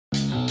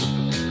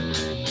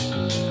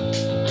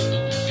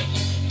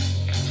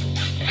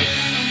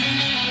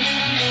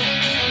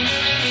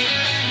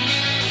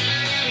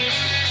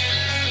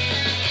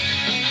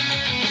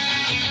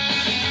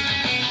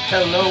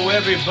Hello,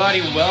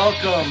 everybody.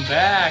 Welcome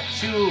back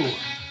to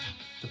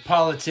the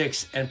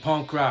Politics and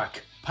Punk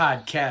Rock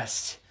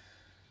podcast.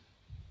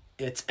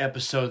 It's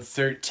episode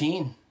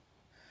 13.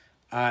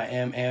 I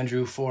am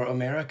Andrew for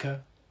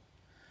America.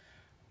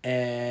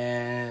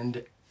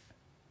 And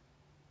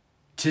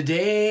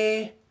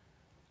today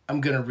I'm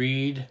going to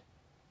read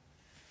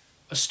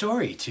a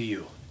story to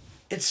you.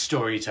 It's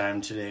story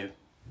time today,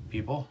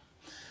 people.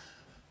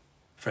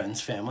 Friends,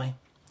 family.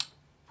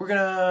 We're going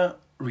to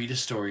read a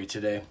story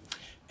today.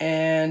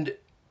 And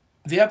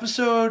this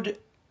episode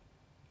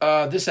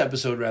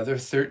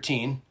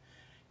 13,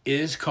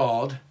 is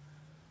called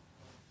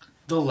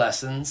The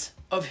Lessons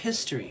of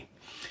History.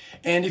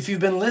 And if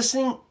you've been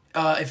listening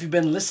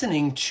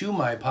to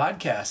my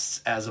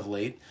podcasts as of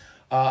late,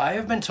 I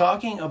have been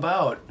talking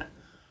about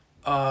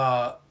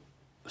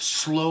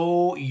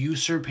slow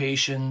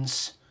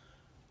usurpations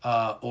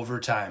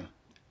over time.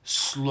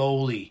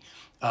 Slowly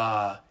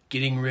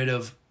getting rid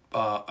of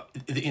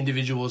the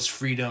individual's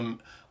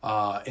freedom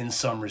in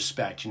some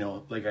respect,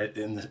 like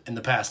in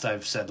the past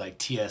I've said,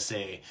 like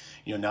TSA,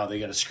 now they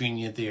got to screen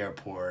you at the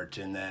airport,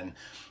 and then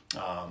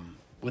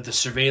with the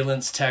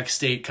surveillance tech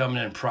state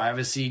coming in,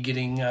 privacy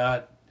getting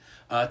to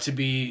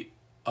be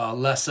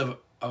less of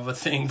a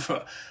thing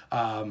for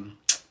that,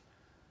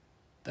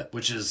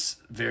 which is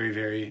very,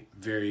 very,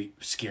 very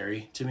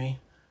scary to me.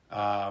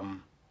 I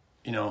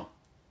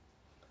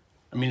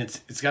mean,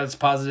 it's got its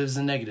positives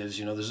and negatives.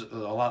 There's a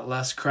lot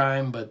less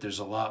crime, but there's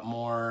a lot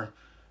more,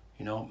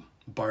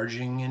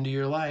 barging into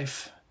your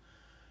life.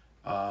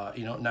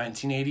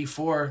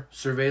 1984,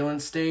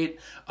 surveillance state,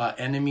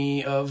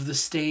 enemy of the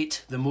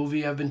state, the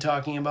movie I've been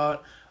talking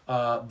about,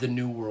 the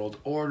New World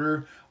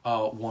Order,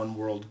 one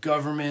world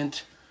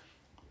government.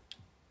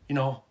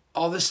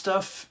 All this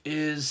stuff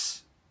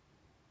is,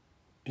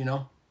 it's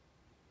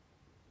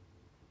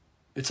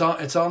on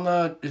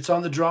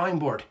the drawing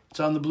board. It's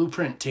on the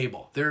blueprint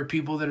table. There are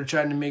people that are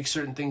trying to make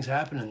certain things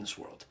happen in this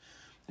world.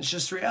 It's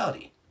just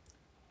reality.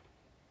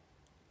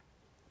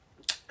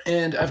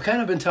 And I've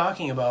kind of been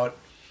talking about,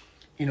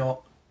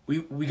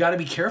 we got to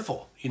be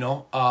careful.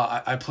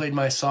 I played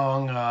my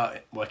song.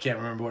 I can't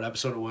remember what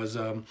episode it was.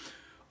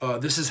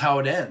 This Is How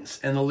It Ends,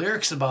 and the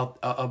lyrics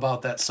about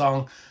that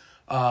song,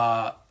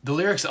 the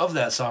lyrics of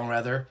that song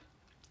rather,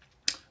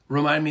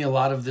 remind me a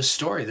lot of this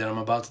story that I'm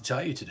about to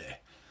tell you today.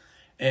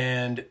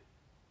 And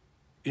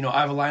I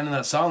have a line in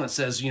that song that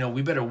says,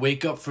 we better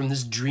wake up from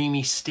this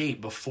dreamy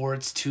state before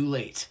it's too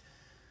late.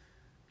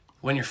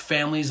 When your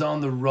family's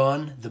on the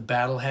run, the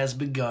battle has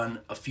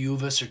begun. A few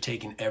of us are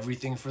taking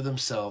everything for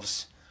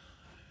themselves.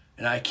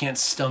 And I can't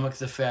stomach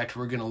the fact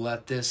we're going to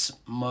let this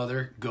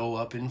mother go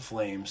up in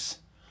flames.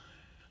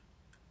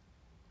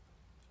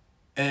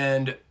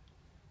 And,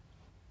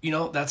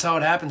 that's how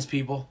it happens,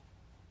 people.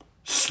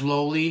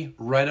 Slowly,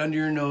 right under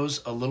your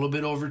nose, a little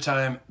bit over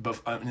time,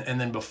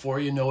 and then before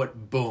you know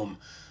it, boom.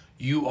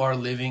 You are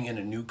living in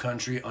a new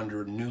country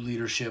under new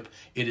leadership.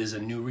 It is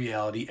a new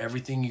reality.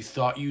 Everything you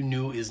thought you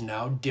knew is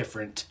now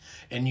different,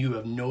 and you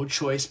have no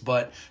choice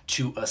but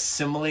to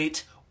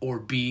assimilate or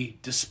be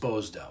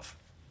disposed of.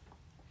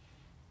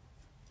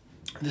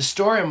 The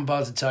story I'm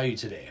about to tell you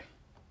today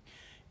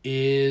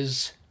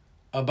is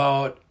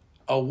about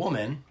a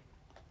woman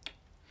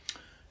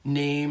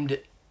named...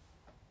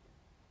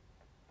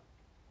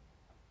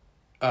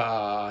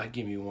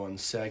 give me 1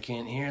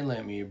 second here.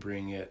 Let me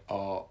bring it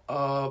all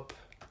up.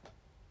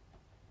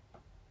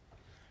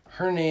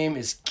 Her name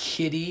is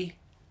Kitty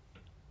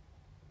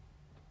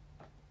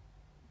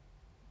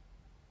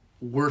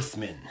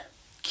Werthmann.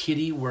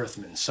 Kitty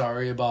Werthmann.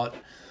 Sorry about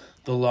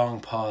the long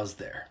pause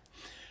there.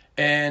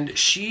 And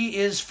she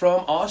is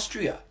from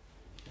Austria.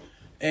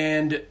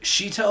 And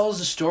she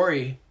tells a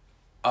story.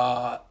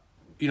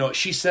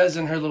 She says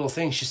in her little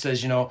thing, she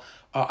says,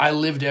 I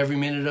lived every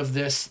minute of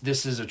this.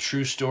 This is a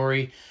true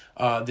story.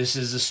 This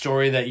is a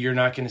story that you're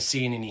not going to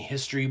see in any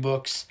history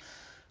books.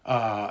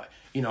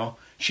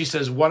 She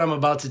says, what I'm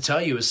about to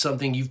tell you is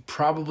something you've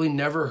probably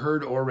never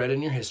heard or read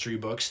in your history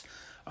books.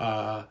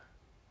 I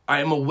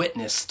am a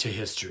witness to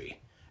history,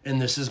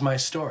 and this is my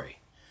story.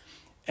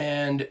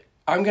 And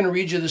I'm going to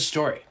read you this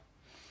story.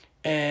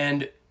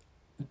 And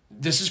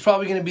this is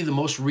probably going to be the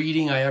most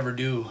reading I ever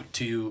do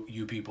to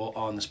you people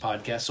on this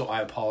podcast, so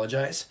I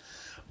apologize.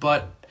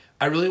 But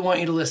I really want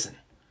you to listen,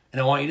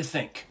 and I want you to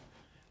think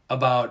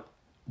about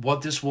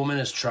what this woman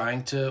is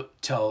trying to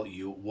tell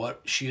you, what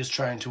she is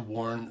trying to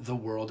warn the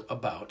world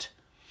about.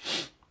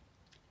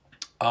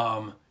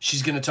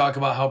 She's going to talk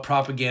about how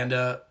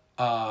propaganda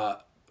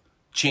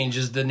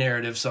changes the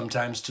narrative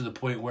sometimes to the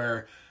point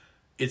where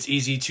it's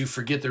easy to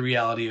forget the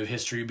reality of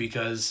history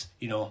because,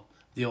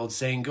 the old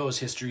saying goes,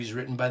 history is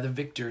written by the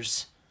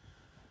victors.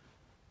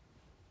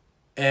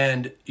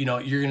 And,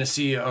 you're going to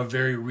see a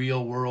very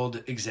real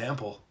world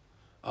example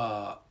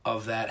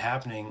of that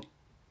happening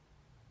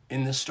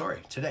in this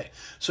story today.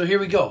 So here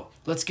we go.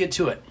 Let's get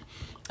to it.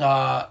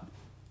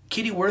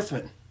 Kitty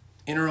Werthmann,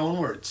 in her own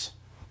words.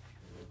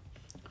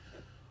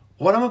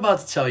 What I'm about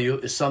to tell you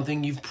is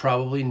something you've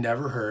probably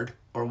never heard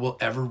or will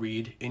ever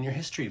read in your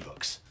history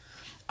books.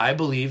 I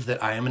believe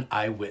that I am an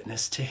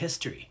eyewitness to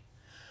history.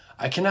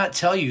 I cannot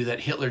tell you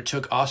that Hitler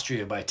took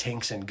Austria by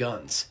tanks and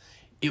guns.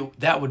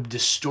 That would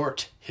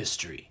distort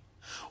history.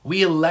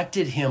 We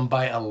elected him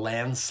by a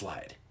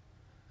landslide.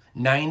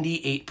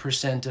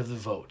 98% of the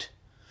vote.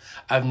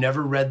 I've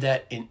never read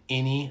that in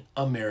any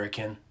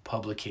American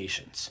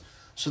publications.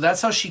 So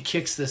that's how she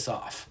kicks this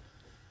off.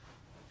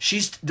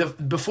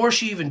 Before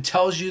she even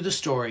tells you the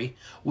story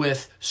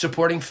with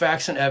supporting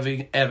facts and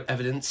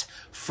evidence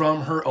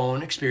from her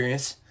own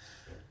experience,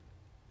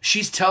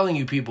 she's telling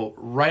you people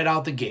right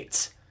out the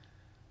gates,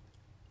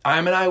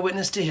 I'm an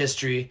eyewitness to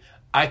history.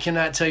 I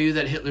cannot tell you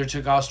that Hitler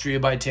took Austria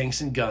by tanks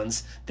and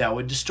guns. That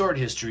would distort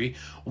history.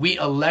 We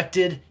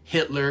elected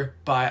Hitler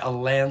by a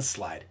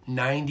landslide,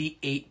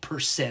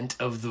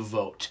 98% of the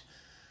vote.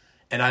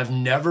 And I've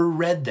never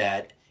read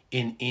that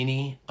in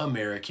any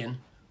American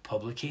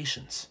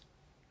publications.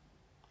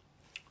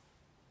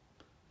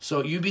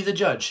 So you be the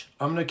judge.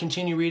 I'm going to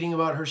continue reading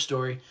about her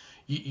story.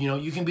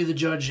 You can be the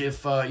judge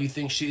if you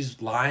think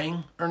she's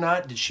lying or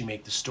not. Did she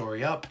make the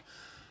story up?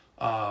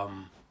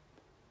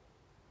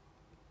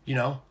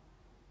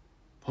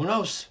 Who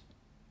knows?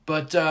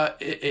 But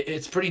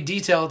it's pretty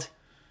detailed.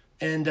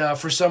 And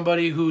for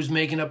somebody who's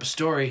making up a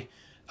story,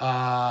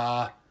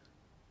 I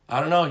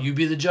don't know. You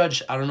be the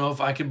judge. I don't know if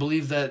I could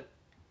believe that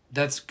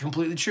that's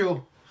completely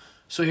true.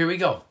 So here we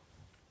go.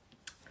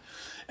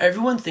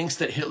 Everyone thinks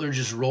that Hitler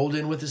just rolled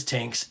in with his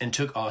tanks and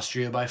took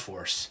Austria by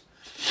force.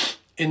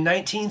 In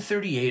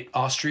 1938,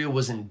 Austria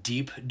was in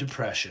deep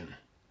depression.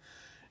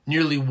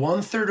 Nearly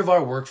 1/3 of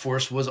our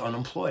workforce was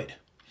unemployed.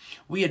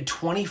 We had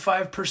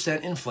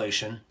 25%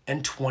 inflation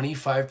and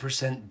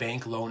 25%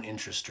 bank loan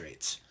interest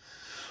rates.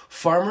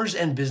 Farmers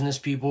and business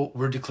people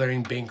were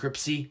declaring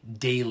bankruptcy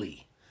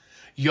daily.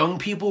 Young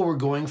people were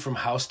going from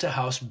house to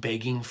house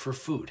begging for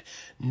food.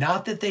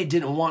 Not that they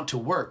didn't want to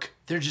work,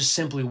 there just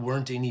simply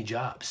weren't any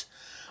jobs.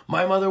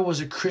 My mother was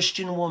a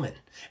Christian woman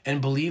and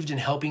believed in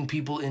helping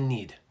people in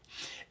need.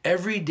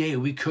 Every day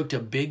we cooked a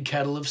big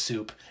kettle of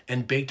soup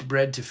and baked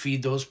bread to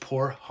feed those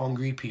poor,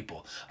 hungry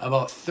people,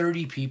 about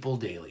 30 people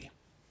daily.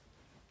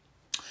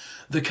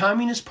 The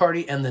Communist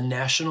Party and the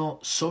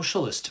National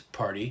Socialist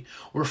Party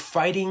were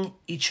fighting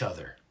each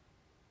other.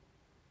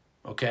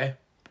 Okay?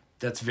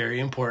 That's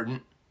very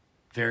important.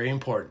 Very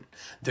important.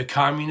 The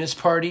Communist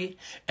Party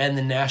and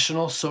the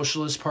National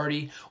Socialist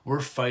Party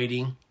were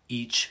fighting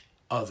each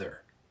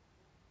other.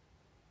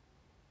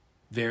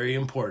 Very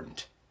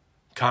important.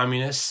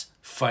 Communists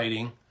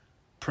fighting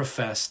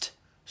professed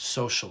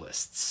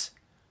socialists.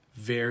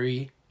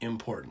 Very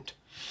important.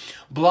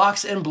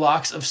 Blocks and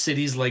blocks of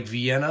cities like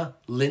Vienna,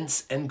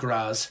 Linz, and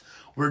Graz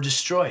were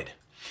destroyed.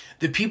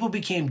 The people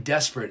became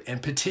desperate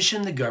and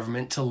petitioned the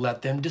government to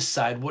let them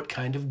decide what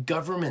kind of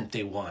government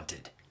they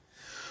wanted.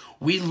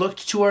 We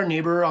looked to our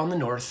neighbor on the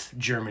north,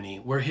 Germany,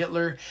 where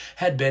Hitler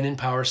had been in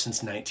power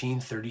since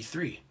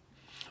 1933.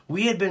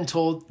 We had been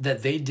told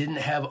that they didn't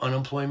have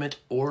unemployment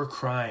or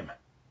crime.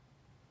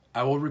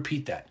 I will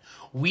repeat that.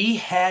 We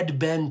had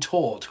been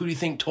told. Who do you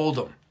think told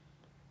them?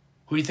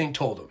 Who do you think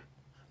told them?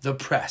 The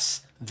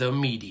press, the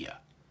media.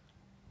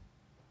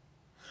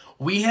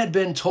 We had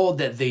been told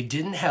that they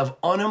didn't have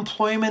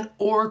unemployment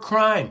or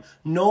crime.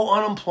 No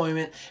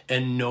unemployment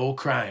and no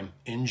crime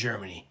in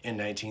Germany in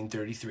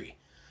 1933.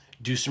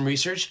 Do some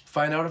research,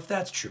 find out if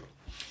that's true.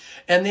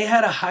 And they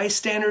had a high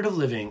standard of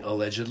living,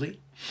 allegedly.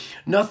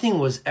 Nothing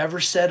was ever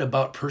said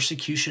about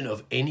persecution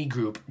of any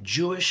group,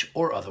 Jewish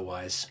or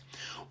otherwise.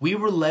 We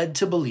were led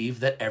to believe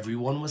that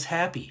everyone was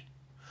happy.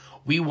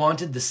 We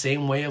wanted the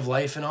same way of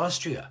life in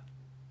Austria.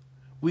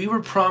 We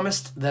were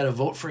promised that a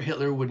vote for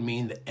Hitler would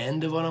mean the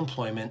end of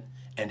unemployment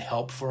and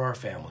help for our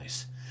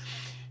families.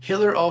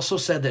 Hitler also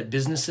said that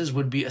businesses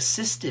would be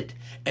assisted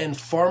and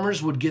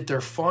farmers would get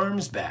their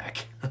farms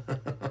back.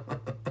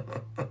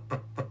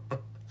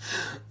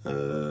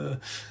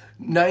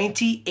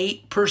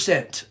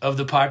 98% of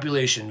the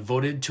population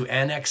voted to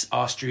annex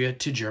Austria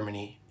to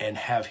Germany and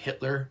have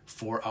Hitler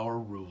for our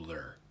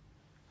ruler.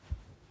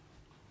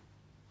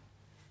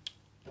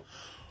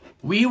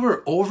 We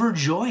were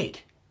overjoyed.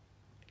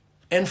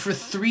 And for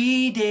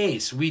 3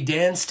 days, we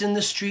danced in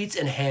the streets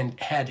and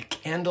had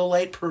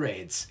candlelight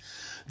parades.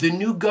 The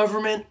new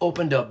government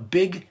opened up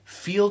big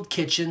field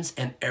kitchens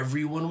and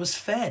everyone was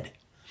fed.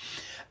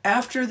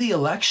 After the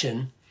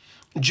election,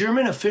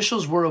 German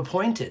officials were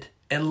appointed,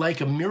 and like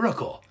a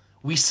miracle,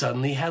 we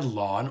suddenly had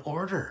law and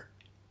order.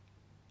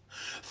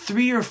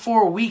 3 or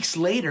 4 weeks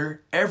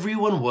later,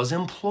 everyone was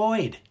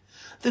employed.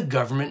 The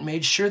government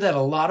made sure that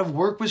a lot of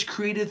work was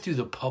created through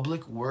the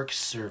public works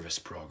service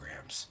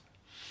programs.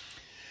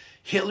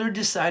 Hitler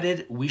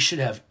decided we should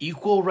have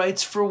equal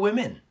rights for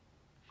women.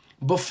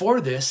 Before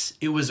this,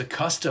 it was a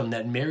custom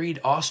that married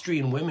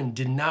Austrian women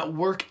did not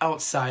work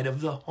outside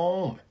of the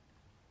home.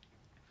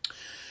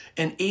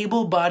 An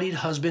able-bodied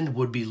husband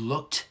would be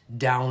looked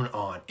down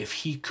on if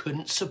he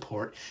couldn't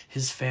support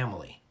his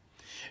family.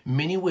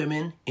 Many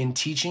women in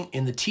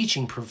the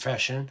teaching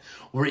profession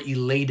were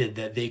elated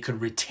that they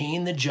could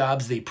retain the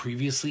jobs they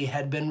previously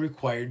had been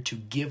required to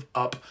give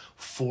up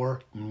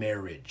for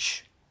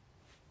marriage.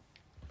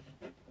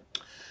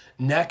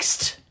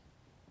 Next,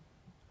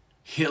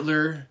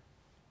 Hitler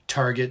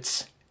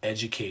targets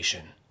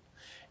education,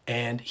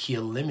 and he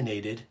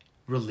eliminated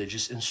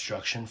religious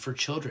instruction for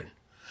children.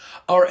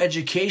 Our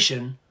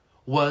education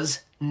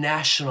was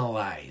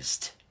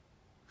nationalized.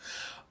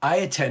 I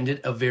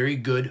attended a very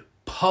good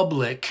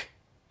public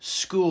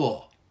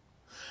school.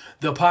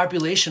 The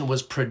population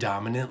was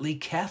predominantly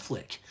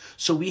Catholic,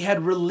 so we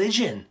had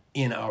religion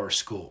in our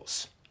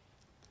schools.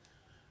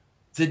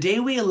 The day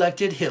we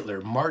elected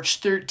Hitler,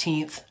 March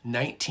 13th,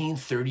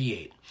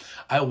 1938,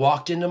 I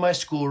walked into my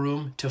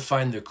schoolroom to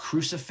find the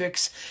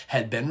crucifix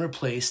had been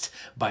replaced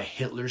by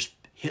Hitler's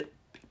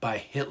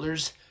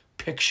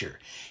picture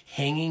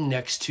hanging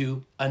next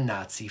to a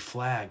Nazi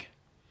flag.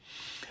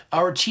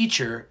 Our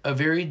teacher, a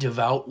very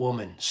devout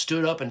woman,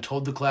 stood up and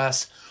told the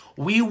class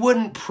we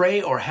wouldn't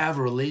pray or have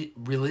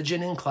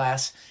religion in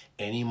class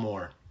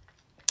anymore.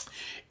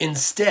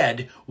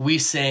 Instead, we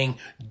sang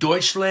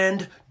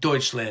Deutschland,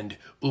 Deutschland,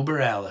 über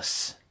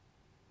alles,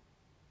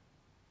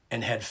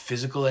 and had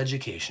physical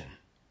education.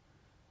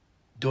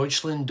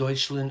 Deutschland,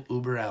 Deutschland,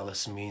 über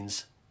alles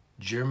means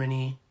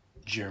Germany,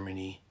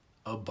 Germany,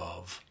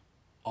 above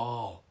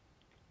all.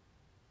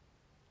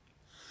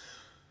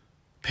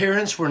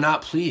 Parents were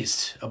not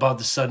pleased about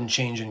the sudden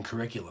change in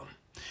curriculum.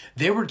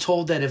 They were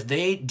told that if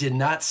they did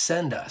not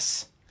send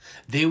us,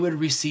 they would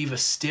receive a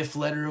stiff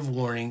letter of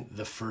warning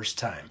the first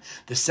time.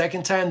 The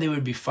second time, they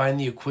would be fined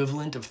the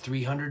equivalent of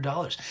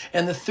 $300.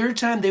 And the third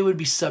time, they would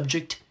be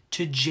subject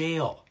to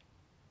jail.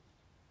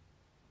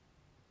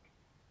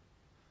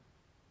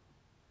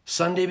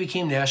 Sunday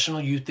became National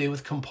Youth Day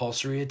with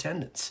compulsory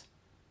attendance.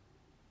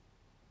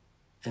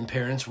 And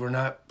parents were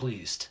not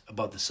pleased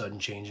about the sudden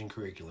change in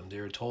curriculum.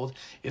 They were told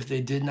if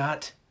they did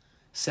not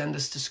send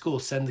us to school,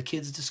 send the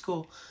kids to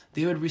school,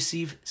 they would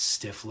receive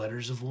stiff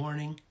letters of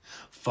warning,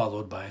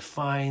 followed by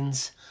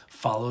fines,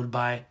 followed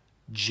by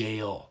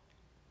jail.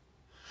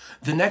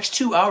 The next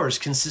 2 hours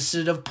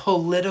consisted of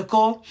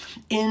political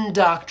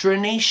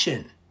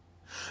indoctrination.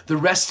 The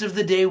rest of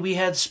the day we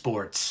had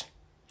sports.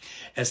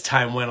 As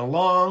time went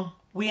along,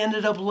 we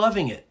ended up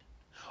loving it.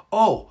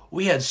 Oh,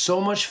 we had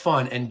so much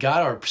fun and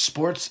got our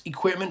sports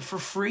equipment for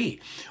free.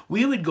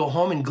 We would go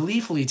home and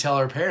gleefully tell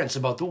our parents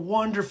about the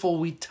wonderful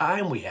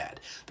time we had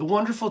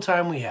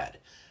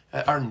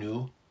at our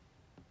new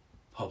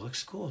public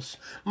schools.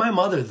 My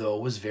mother, though,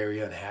 was very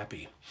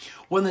unhappy.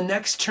 When the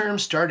next term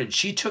started,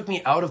 she took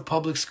me out of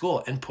public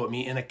school and put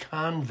me in a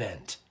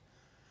convent.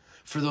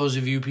 For those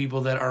of you people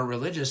that aren't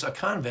religious, a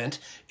convent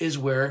is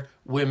where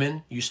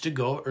women used to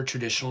go, or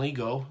traditionally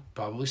go,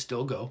 probably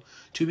still go,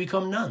 to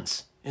become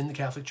nuns in the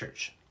Catholic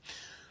Church.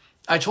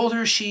 I told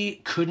her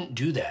she couldn't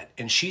do that,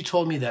 and she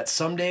told me that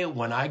someday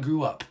when I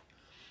grew up,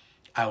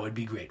 I would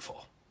be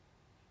grateful.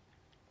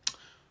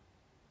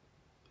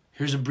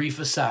 Here's a brief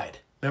aside.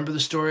 Remember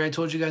the story I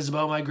told you guys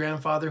about my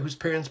grandfather whose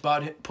parents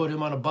put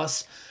him on a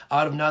bus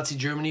out of Nazi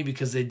Germany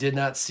because they did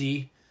not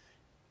see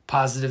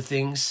positive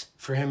things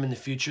for him in the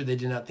future? They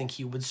did not think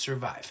he would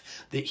survive.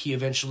 That he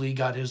eventually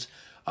got his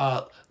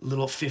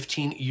little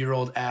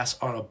 15-year-old ass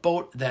on a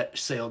boat that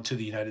sailed to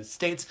the United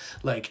States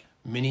like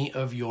many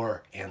of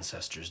your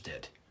ancestors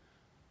did.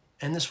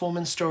 And this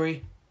woman's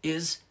story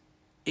is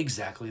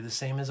exactly the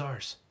same as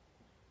ours.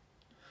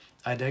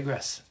 I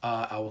digress.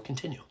 I will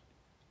continue.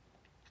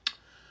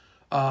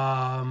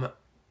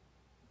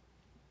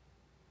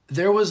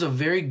 There was a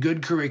very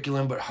good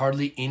curriculum, but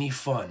hardly any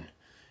fun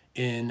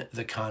in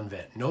the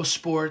convent. No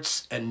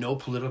sports and no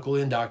political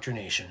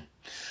indoctrination.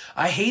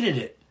 I hated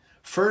it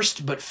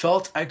first, but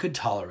felt I could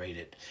tolerate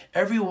it.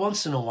 Every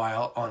once in a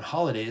while, on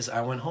holidays,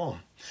 I went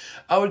home.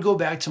 I would go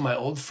back to my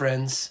old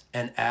friends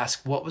and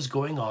ask what was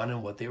going on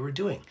and what they were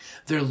doing.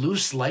 Their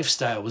loose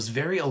lifestyle was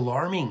very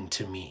alarming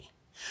to me.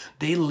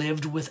 They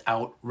lived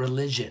without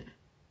religion.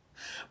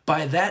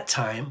 By that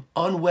time,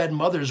 unwed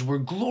mothers were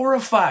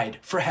glorified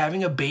for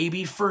having a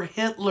baby for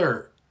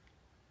Hitler,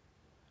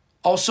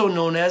 also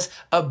known as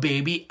a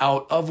baby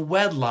out of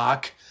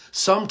wedlock.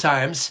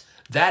 Sometimes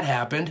that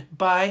happened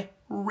by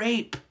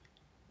rape.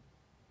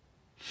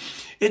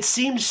 It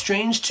seemed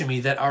strange to me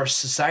that our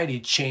society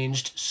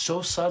changed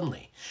so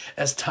suddenly.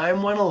 As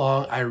time went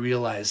along, I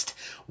realized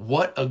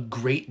what a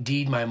great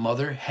deed my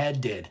mother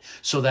had did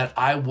so that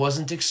I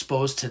wasn't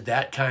exposed to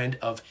that kind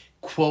of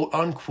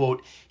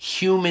quote-unquote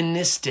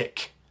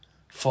humanistic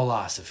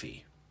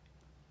philosophy.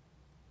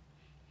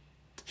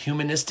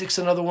 Humanistic's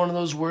another one of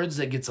those words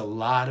that gets a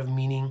lot of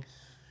meaning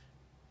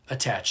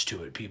attached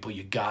to it, people.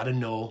 You got to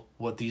know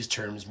what these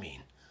terms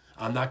mean.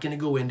 I'm not going to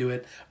go into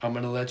it. I'm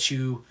going to let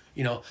you,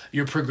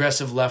 your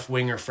progressive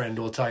left-winger friend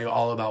will tell you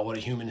all about what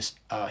a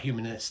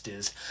humanist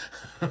is.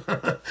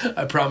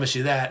 I promise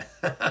you that.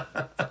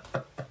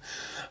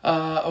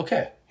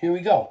 Okay, here we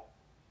go.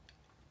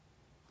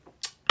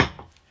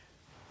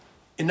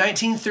 In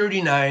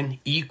 1939,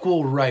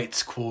 equal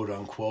rights,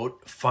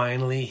 quote-unquote,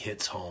 finally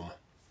hits home.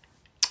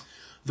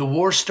 The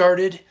war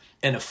started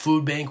and a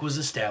food bank was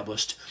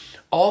established.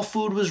 All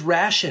food was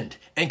rationed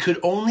and could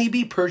only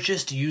be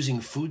purchased using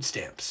food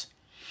stamps.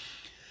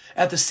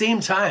 At the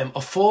same time,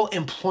 a full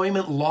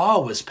employment law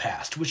was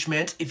passed, which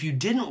meant if you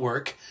didn't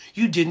work,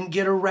 you didn't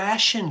get a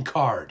ration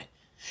card.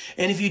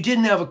 And if you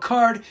didn't have a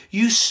card,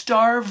 you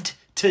starved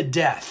to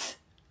death.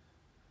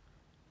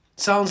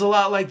 Sounds a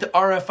lot like the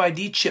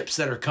RFID chips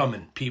that are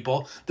coming,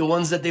 people. The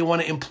ones that they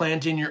want to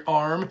implant in your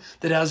arm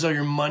that has all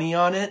your money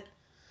on it.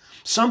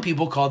 Some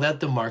people call that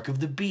the mark of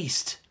the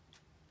beast.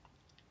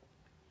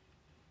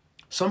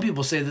 Some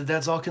people say that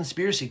that's all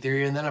conspiracy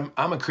theory and that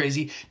I'm a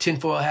crazy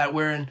tinfoil hat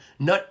wearing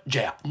nut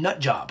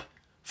job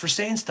for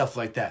saying stuff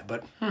like that.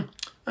 But I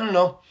don't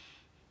know.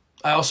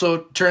 I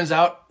also, turns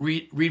out,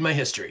 read my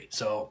history.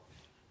 So,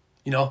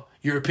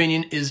 your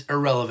opinion is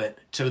irrelevant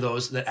to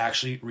those that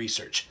actually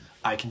research.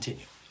 I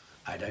continue.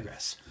 I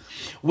digress.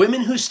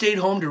 Women who stayed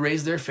home to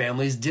raise their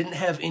families didn't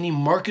have any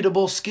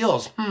marketable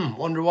skills.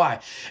 Wonder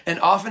why. And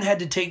often had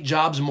to take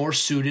jobs more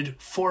suited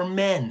for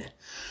men.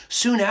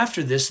 Soon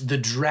after this, the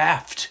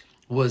draft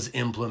was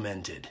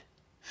implemented.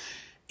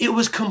 It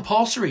was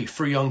compulsory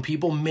for young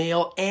people,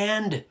 male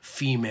and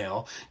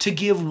female, to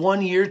give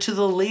 1 year to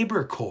the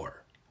labor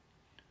corps.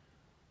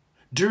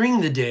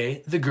 During the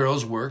day, the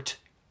girls worked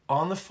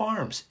on the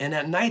farms, and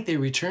at night they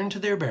returned to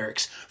their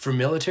barracks for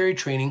military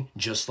training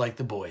just like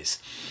the boys.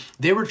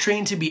 They were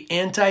trained to be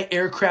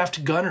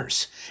anti-aircraft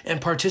gunners and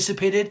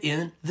participated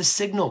in the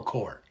Signal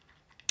Corps.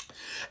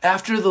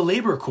 After the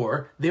Labor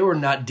Corps, they were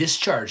not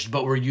discharged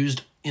but were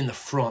used in the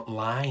front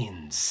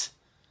lines.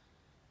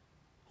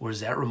 What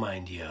does that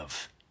remind you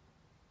of?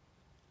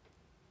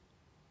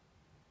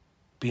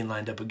 Being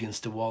lined up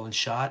against a wall and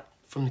shot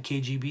from the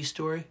KGB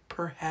story,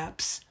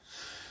 perhaps?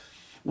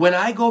 When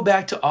I go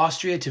back to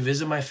Austria to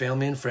visit my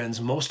family and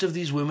friends, most of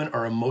these women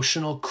are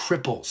emotional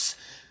cripples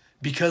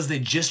because they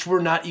just were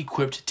not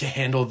equipped to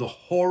handle the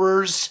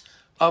horrors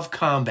of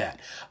combat.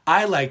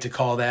 I like to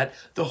call that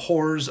the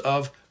horrors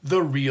of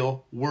the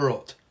real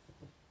world.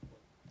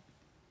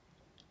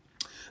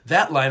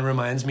 That line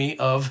reminds me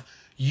of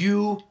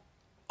you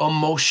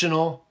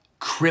emotional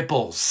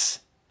cripples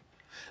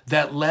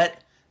that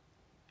let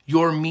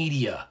your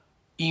media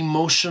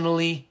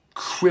emotionally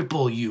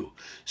cripple you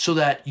so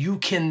that you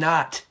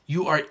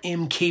are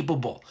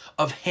incapable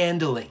of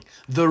handling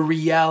the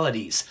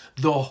realities,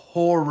 the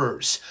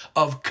horrors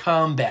of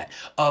combat,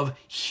 of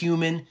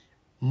human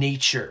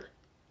nature.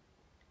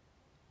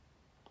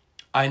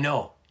 I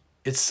know,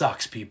 it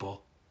sucks,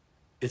 people.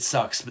 It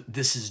sucks, but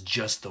this is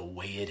just the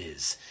way it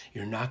is.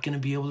 You're not going to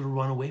be able to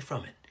run away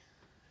from it.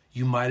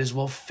 You might as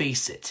well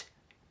face it.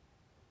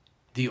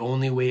 The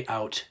only way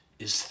out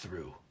is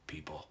through,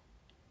 people.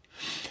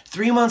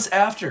 3 months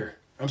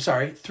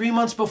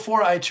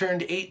before I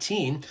turned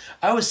 18,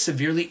 I was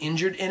severely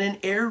injured in an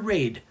air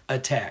raid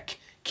attack.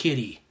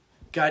 Kitty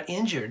got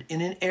injured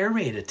in an air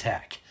raid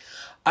attack.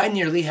 I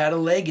nearly had a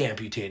leg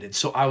amputated,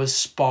 so I was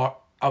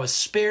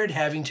spared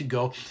having to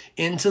go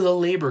into the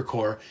labor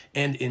corps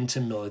and into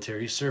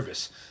military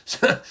service.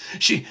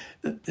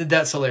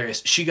 That's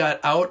hilarious. She got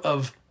out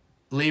of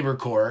labor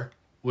corps,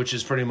 which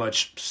is pretty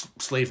much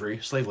slave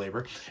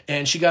labor,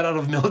 and she got out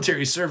of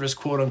military service,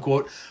 quote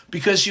unquote,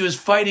 because she was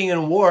fighting in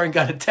a war and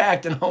got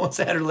attacked and almost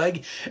had her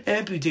leg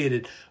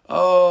amputated.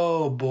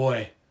 Oh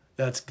boy,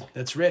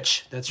 that's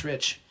rich. That's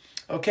rich.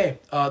 Okay,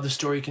 the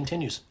story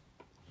continues.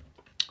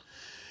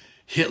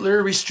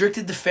 Hitler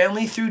restricted the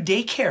family through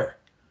daycare.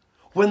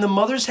 When the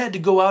mothers had to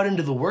go out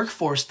into the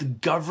workforce, the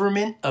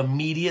government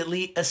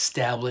immediately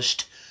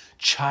established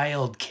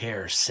child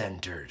care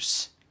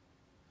centers.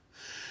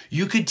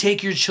 You could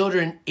take your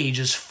children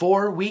ages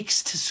 4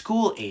 weeks to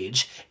school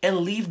age and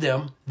leave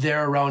them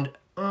there around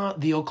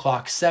the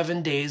o'clock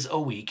 7 days a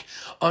week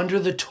under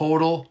the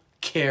total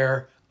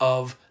care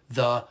of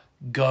the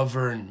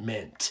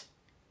government.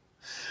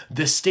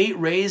 The state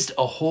raised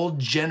a whole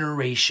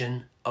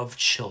generation of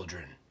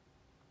children.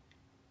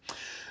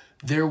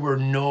 There were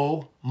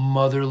no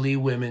motherly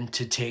women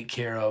to take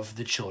care of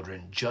the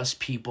children, just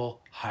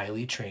people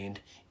highly trained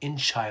in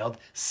child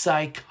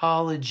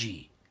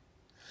psychology.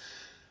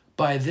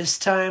 By this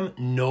time,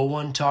 no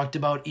one talked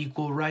about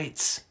equal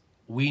rights.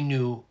 We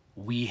knew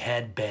we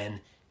had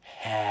been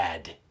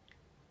had.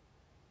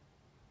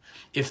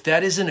 If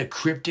that isn't a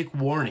cryptic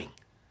warning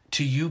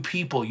to you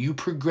people, you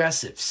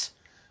progressives,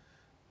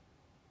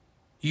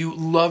 you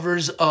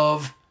lovers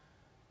of,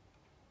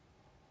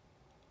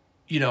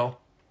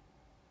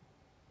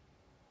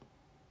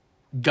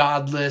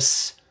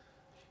 godless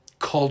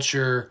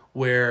culture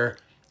where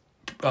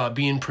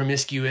being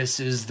promiscuous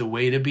is the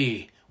way to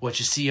be. What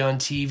you see on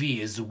TV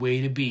is the way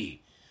to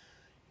be.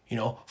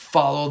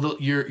 Follow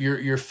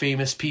your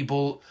famous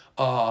people,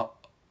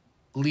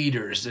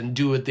 leaders, and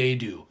do what they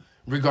do,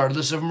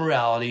 regardless of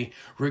morality,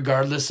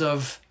 regardless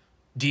of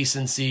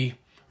decency,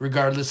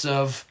 regardless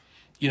of,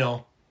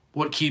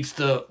 what keeps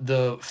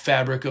the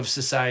fabric of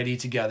society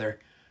together.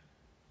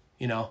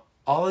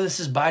 All of this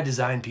is by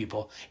design,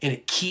 people, and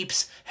it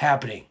keeps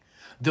happening.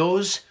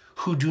 Those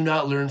who do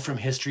not learn from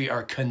history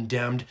are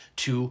condemned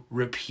to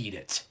repeat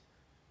it.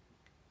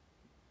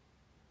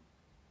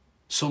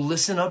 So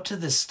listen up to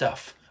this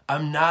stuff.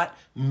 I'm not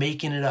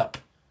making it up.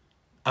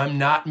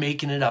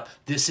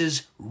 This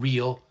is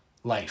real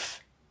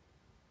life.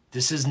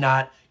 This is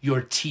not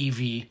your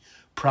TV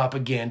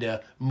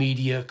propaganda,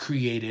 media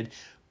created,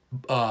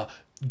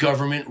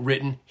 government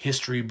written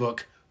history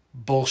book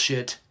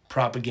bullshit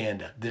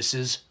propaganda. This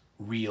is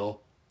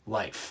real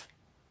life.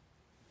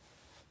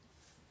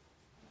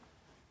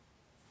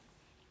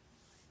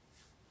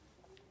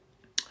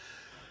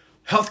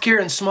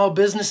 Healthcare and small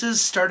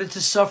businesses started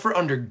to suffer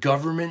under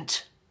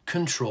government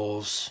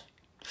controls.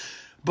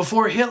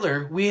 Before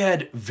Hitler, we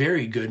had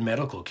very good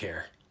medical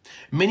care.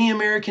 Many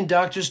American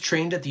doctors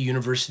trained at the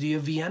University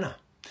of Vienna.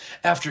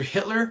 After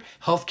Hitler,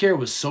 healthcare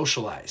was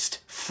socialized,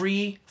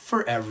 free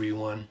for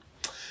everyone.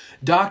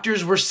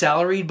 Doctors were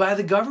salaried by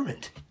the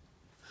government.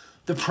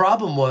 The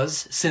problem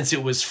was, since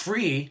it was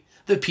free,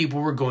 the people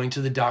were going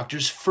to the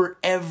doctors for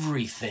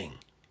everything.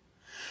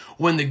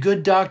 When the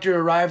good doctor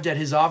arrived at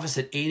his office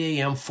at 8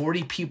 a.m.,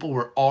 40 people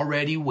were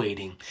already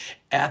waiting.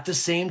 At the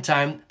same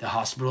time, the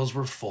hospitals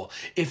were full.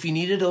 If you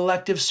needed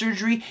elective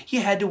surgery,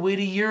 you had to wait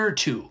a year or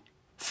two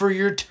for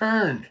your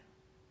turn.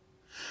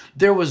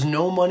 There was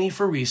no money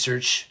for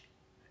research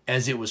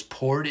as it was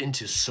poured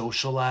into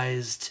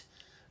socialized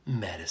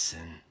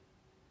medicine.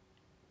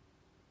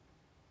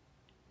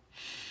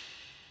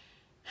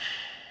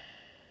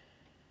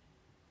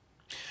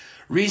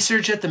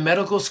 Research at the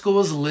medical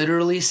schools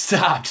literally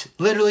stopped.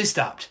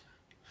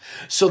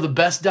 So the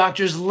best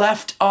doctors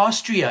left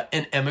Austria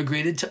and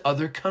emigrated to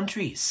other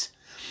countries.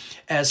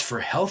 As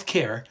for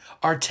healthcare,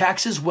 our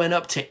taxes went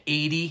up to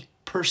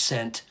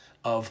 80%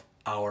 of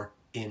our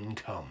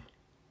income.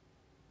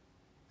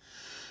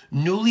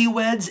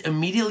 Newlyweds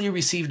immediately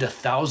received a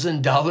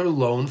 $1,000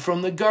 loan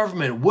from the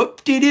government,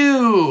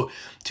 whoop-de-doo,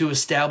 to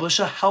establish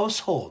a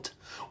household.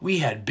 We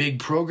had big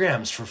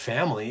programs for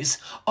families.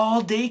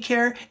 All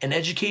daycare and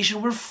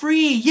education were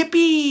free.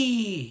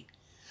 Yippee!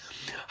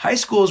 High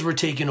schools were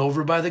taken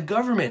over by the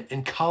government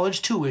and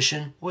college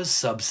tuition was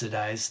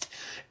subsidized.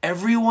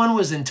 Everyone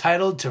was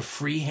entitled to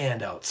free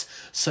handouts,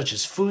 such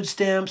as food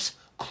stamps,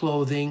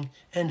 clothing,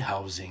 and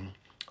housing.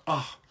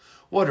 Oh,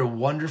 what a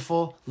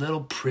wonderful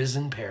little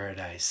prison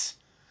paradise.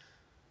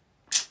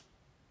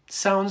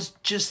 Sounds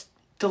just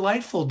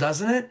delightful,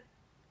 doesn't it?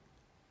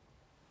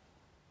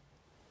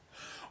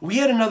 We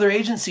had another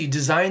agency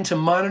designed to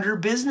monitor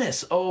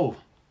business. Oh,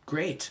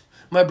 great.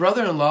 My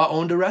brother-in-law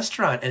owned a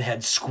restaurant and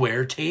had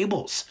square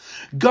tables.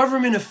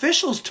 Government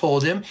officials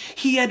told him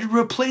he had to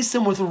replace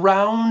them with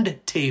round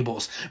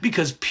tables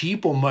because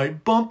people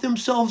might bump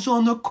themselves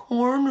on the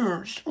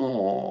corners.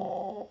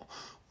 Oh,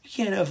 we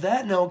can't have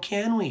that now,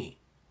 can we?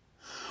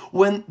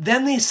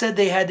 Then they said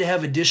they had to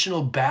have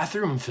additional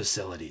bathroom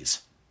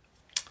facilities.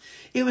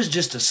 It was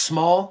just a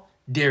small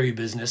dairy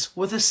business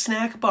with a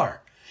snack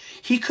bar.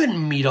 He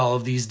couldn't meet all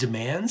of these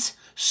demands.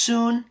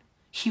 Soon,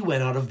 he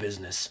went out of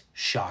business.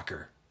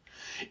 Shocker.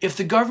 If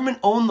the government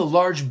owned the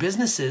large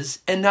businesses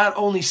and not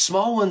only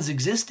small ones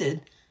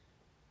existed,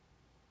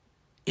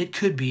 it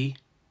could be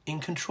in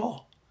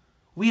control.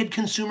 We had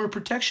consumer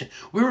protection.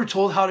 We were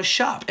told how to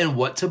shop and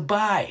what to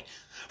buy.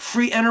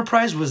 Free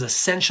enterprise was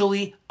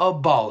essentially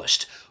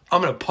abolished.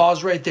 I'm going to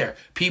pause right there.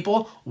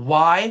 People,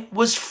 why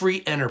was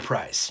free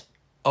enterprise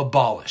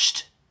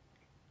abolished?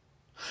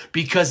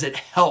 Because it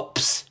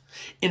helps.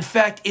 In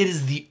fact, it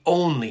is the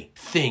only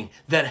thing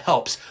that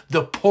helps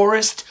the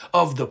poorest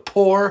of the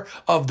poor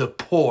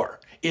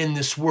in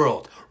this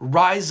world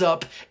rise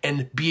up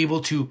and be able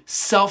to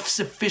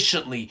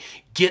self-sufficiently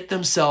get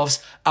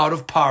themselves out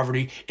of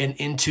poverty and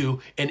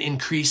into an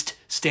increased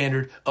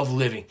standard of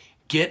living.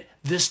 Get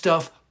this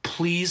stuff,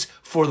 please,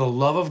 for the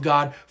love of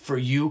God, for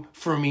you,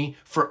 for me,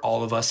 for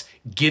all of us.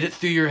 Get it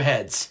through your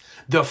heads.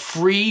 The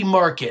free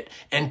market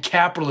and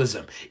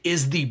capitalism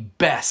is the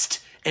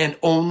best and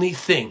only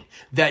thing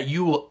that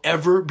you will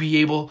ever be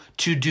able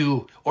to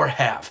do or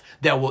have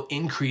that will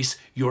increase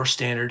your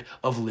standard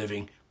of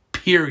living,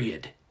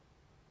 period.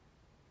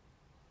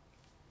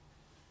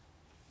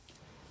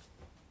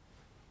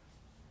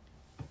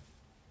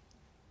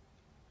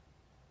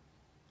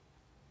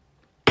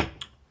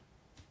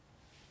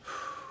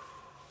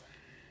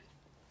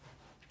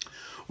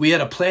 We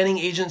had a planning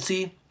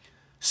agency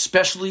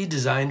specially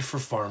designed for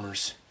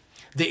farmers.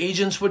 The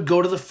agents would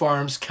go to the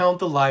farms, count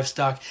the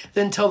livestock,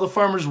 then tell the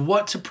farmers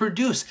what to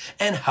produce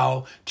and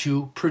how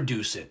to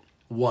produce it.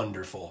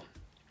 Wonderful.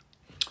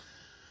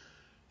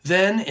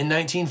 Then, in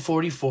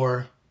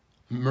 1944,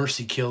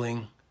 mercy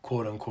killing,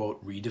 quote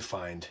unquote,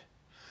 redefined.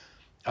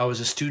 I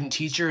was a student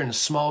teacher in a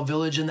small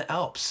village in the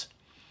Alps.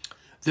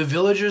 The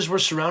villagers were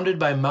surrounded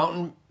by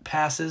mountain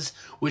passes,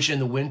 which in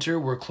the winter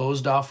were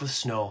closed off with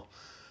snow,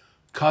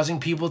 causing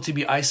people to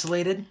be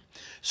isolated.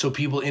 So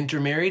people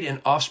intermarried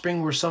and offspring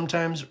were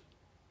sometimes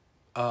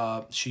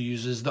she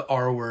uses the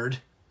R word.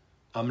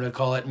 I'm going to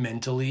call it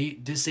mentally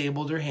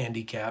disabled or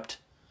handicapped.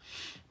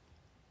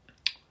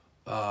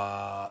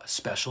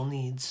 Special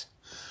needs.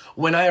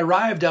 When I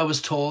arrived, I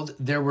was told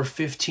there were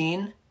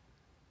 15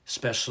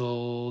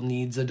 special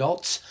needs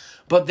adults,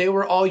 but they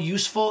were all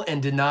useful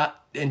and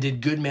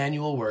did good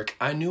manual work.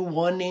 I knew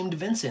one named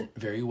Vincent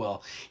very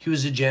well. He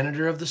was a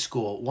janitor of the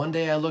school. One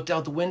day I looked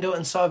out the window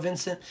and saw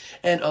Vincent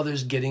and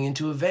others getting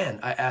into a van.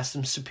 I asked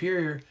my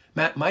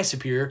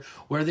superior,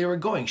 where they were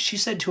going. She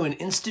said to an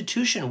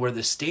institution where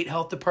the state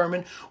health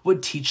department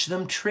would teach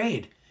them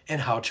trade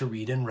and how to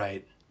read and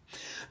write.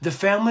 The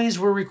families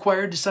were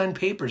required to sign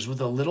papers with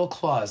a little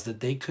clause that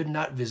they could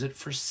not visit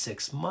for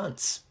 6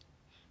 months.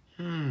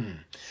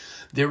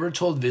 They were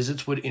told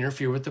visits would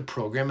interfere with the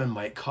program and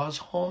might cause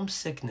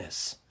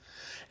homesickness.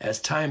 As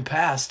time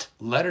passed,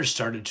 letters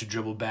started to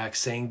dribble back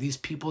saying these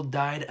people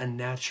died a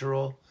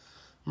natural,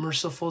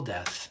 merciful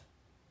death.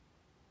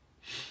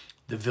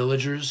 The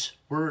villagers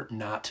were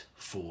not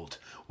fooled.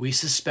 We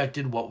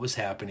suspected what was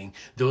happening.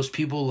 Those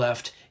people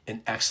left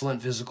in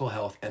excellent physical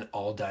health and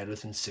all died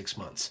within 6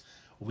 months.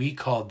 We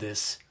called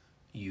this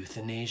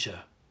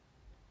euthanasia.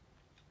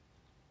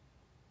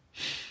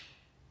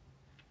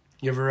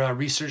 You ever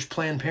research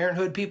Planned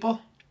Parenthood,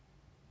 people?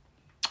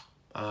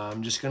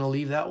 I'm just going to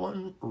leave that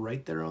one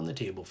right there on the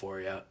table for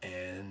you,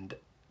 and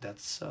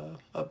that's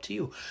up to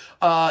you.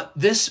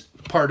 This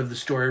part of the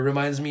story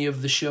reminds me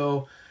of the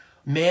show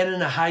Man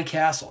in a High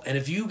Castle, and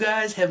if you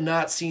guys have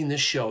not seen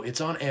this show,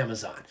 it's on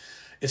Amazon.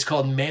 It's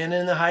called Man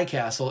in the High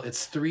Castle.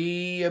 It's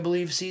 3, I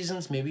believe,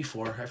 seasons, maybe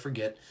 4, I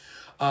forget.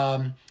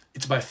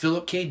 It's by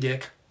Philip K.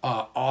 Dick.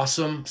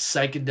 Awesome,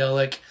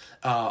 psychedelic,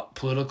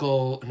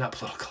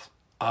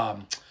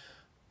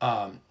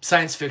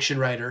 science fiction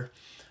writer.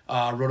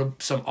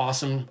 Wrote some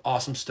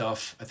awesome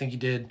stuff. I think he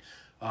did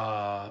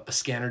A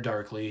Scanner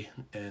Darkly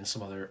and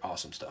some other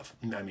awesome stuff.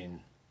 I mean,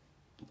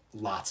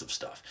 lots of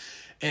stuff.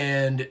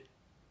 And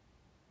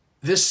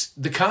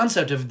the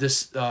concept of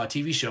this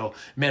TV show,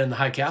 Man in the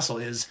High Castle,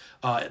 is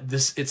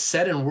it's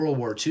set in World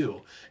War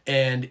II.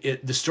 And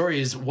the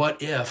story is,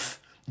 what if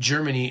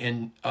Germany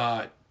and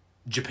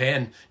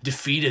Japan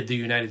defeated the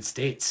United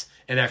States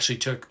and actually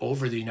took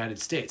over the United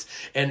States.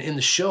 And in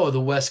the show,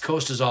 the West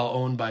Coast is all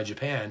owned by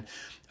Japan,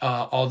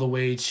 all the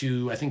way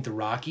to, I think, the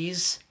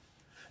Rockies.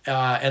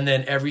 And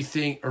then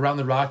everything around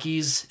the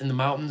Rockies in the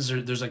mountains,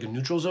 there's like a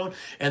neutral zone.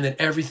 And then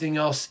everything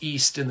else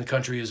east in the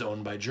country is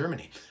owned by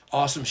Germany.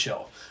 Awesome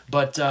show.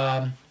 But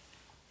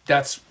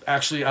that's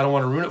actually, I don't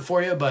want to ruin it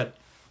for you, but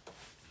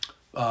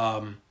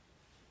the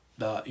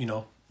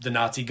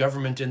Nazi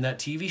government in that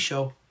TV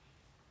show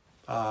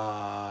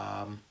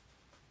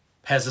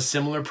has a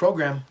similar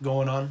program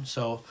going on.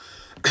 So,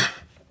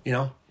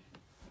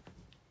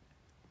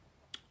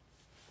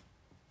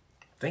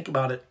 think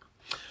about it.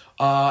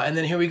 And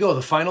then here we go.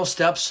 The final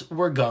steps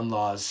were gun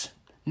laws.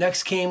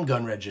 Next came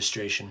gun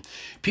registration.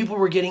 People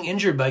were getting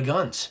injured by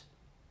guns.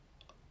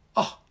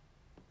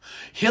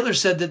 Hitler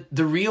said that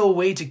the real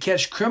way to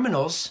catch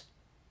criminals,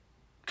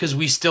 because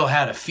we still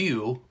had a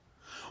few,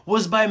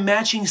 was by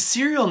matching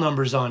serial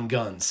numbers on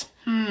guns.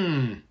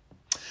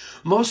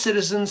 Most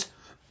citizens,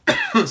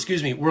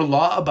 were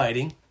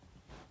law-abiding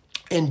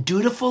and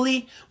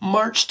dutifully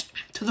marched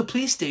to the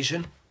police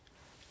station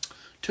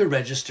to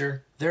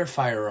register their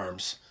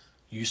firearms.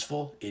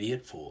 Useful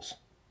idiot fools.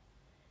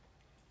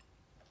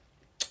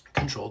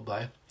 Controlled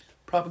by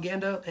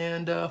propaganda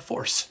and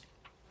force.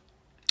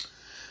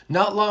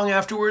 Not long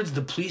afterwards,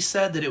 the police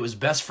said that it was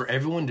best for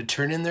everyone to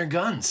turn in their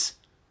guns.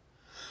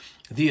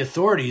 The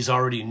authorities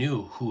already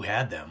knew who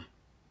had them,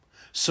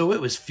 so it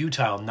was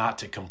futile not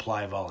to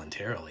comply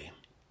voluntarily.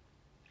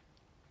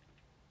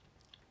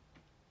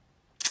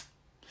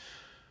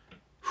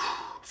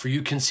 For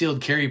you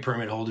concealed carry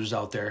permit holders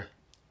out there,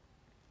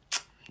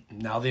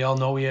 now they all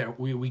know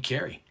we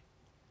carry.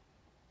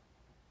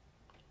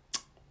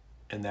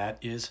 And that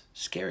is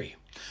scary.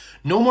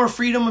 No more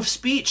freedom of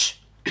speech.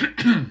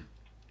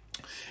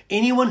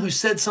 Anyone who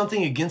said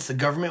something against the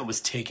government was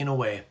taken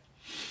away.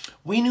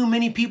 We knew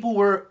many people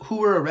who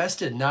were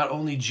arrested, not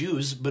only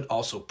Jews, but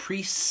also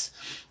priests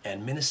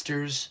and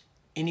ministers,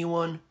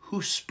 anyone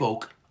who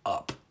spoke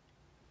up.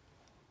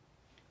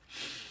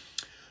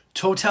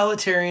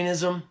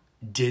 Totalitarianism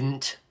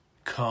didn't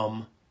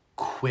come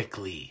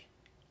quickly.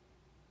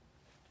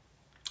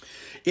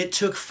 It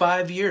took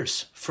 5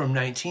 years, from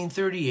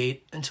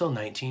 1938 until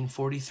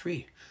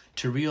 1943,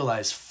 to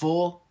realize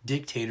full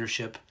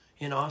dictatorship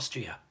in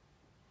Austria.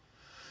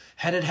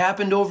 Had it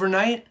happened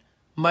overnight,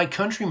 my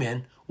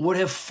countrymen would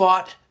have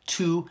fought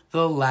to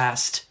the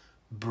last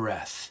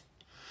breath.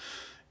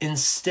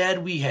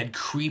 Instead, we had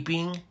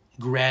creeping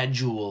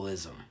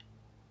gradualism.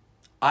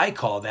 I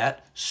call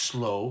that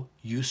slow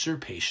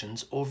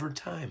usurpations over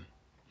time.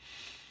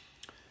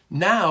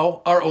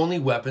 Now, our only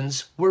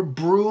weapons were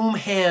broom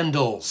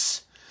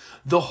handles.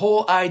 The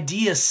whole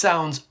idea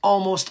sounds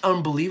almost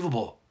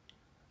unbelievable,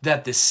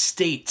 that the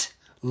state,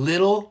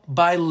 little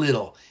by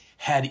little,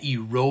 had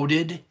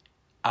eroded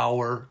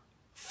our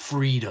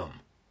freedom.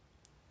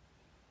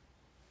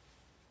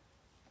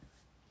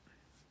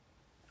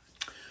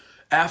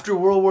 After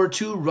World War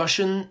II,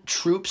 Russian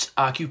troops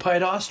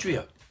occupied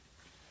Austria.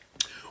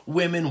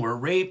 Women were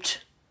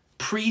raped,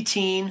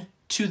 preteen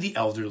to the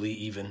elderly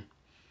even.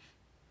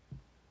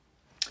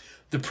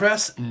 The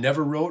press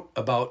never wrote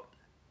about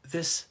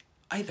this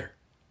either.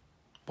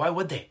 Why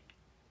would they?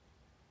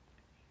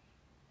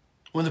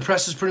 When the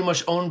press is pretty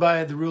much owned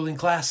by the ruling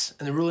class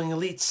and the ruling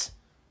elites.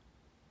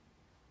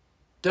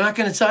 They're not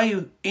going to tell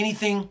you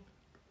anything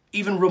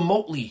even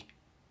remotely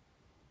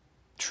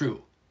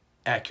true,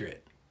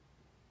 accurate.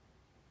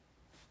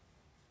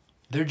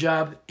 Their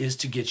job is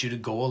to get you to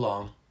go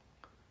along,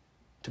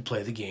 to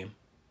play the game,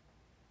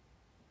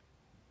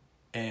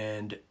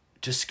 and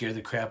to scare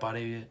the crap out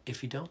of you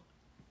if you don't.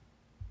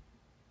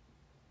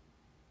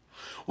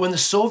 When the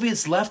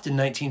Soviets left in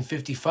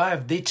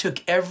 1955, they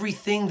took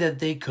everything that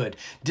they could,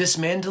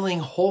 dismantling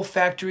whole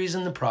factories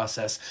in the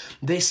process.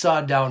 They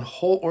sawed down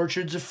whole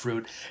orchards of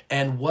fruit,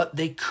 and what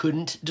they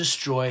couldn't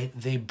destroy,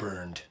 they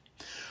burned.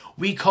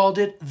 We called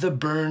it the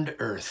burned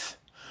earth.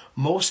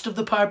 Most of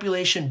the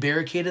population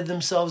barricaded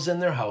themselves in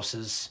their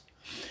houses.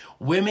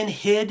 Women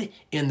hid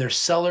in their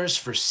cellars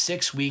for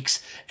 6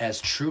 weeks as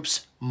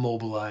troops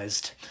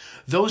mobilized.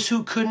 Those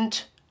who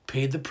couldn't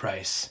paid the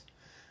price.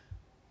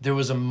 There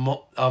was a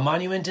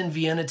monument in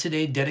Vienna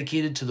today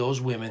dedicated to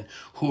those women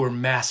who were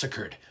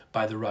massacred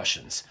by the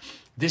Russians.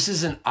 This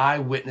is an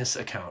eyewitness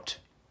account.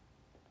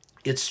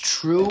 It's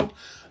true.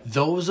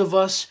 Those of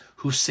us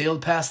who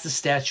sailed past the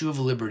Statue of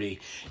Liberty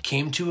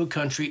came to a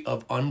country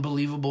of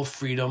unbelievable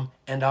freedom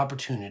and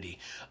opportunity.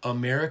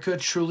 America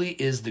truly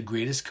is the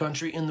greatest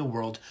country in the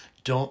world.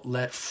 Don't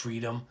let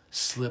freedom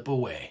slip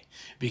away,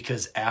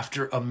 because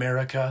after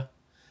America,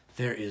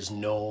 there is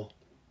no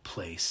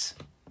place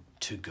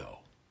to go.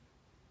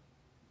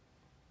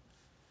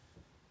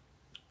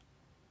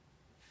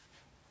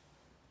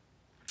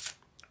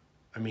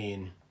 I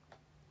mean,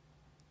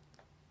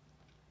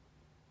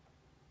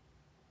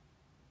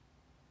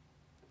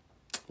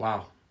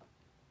 wow.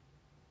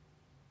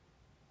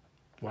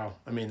 Wow.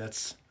 I mean,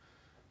 that's...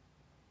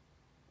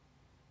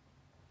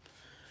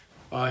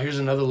 here's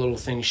another little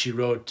thing she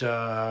wrote.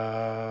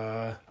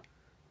 I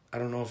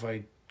don't know if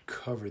I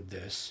covered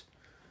this.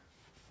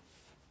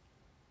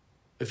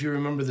 If you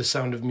remember The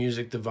Sound of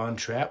Music, the Von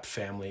Trapp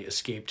family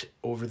escaped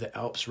over the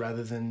Alps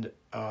rather than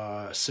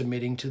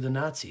submitting to the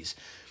Nazis.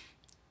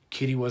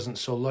 Kitty wasn't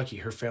so lucky.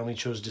 Her family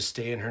chose to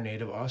stay in her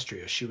native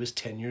Austria. She was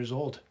 10 years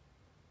old,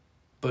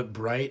 but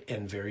bright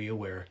and very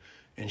aware,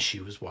 and she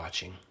was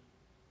watching.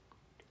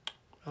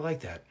 I like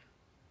that.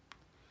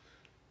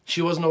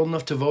 She wasn't old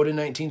enough to vote in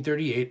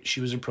 1938. She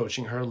was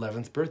approaching her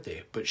 11th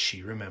birthday, but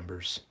she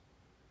remembers.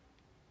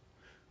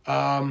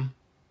 Now,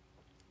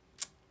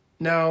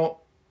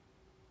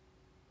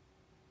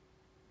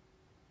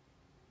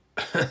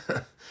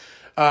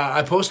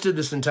 I posted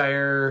this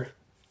entire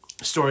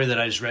story that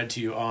I just read to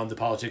you on the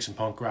Politics and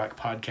Punk Rock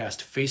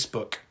Podcast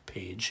Facebook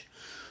page.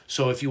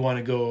 So if you want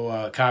to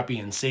go copy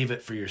and save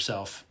it for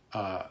yourself,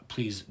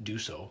 please do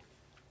so.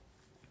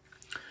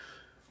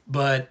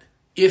 But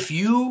if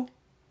you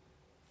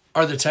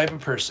are the type of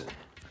person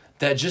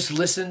that just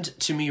listened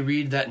to me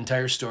read that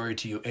entire story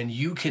to you and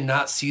you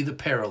cannot see the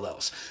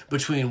parallels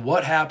between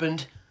what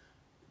happened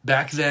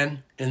back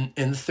then in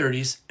the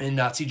 30s in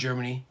Nazi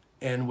Germany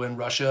and when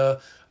Russia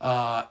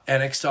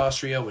annexed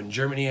Austria, when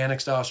Germany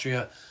annexed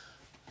Austria,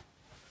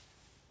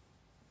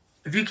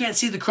 if you can't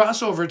see the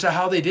crossover to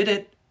how they did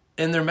it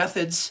and their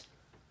methods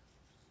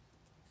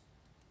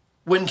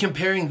when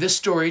comparing this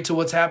story to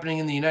what's happening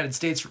in the United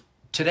States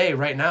today,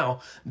 right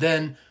now,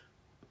 then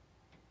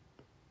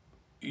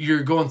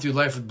you're going through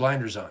life with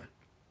blinders on,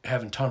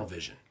 having tunnel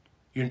vision.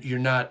 You're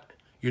not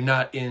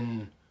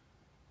in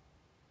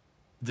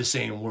the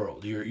same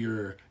world.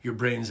 Your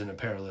brain's in a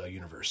parallel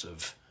universe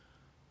of,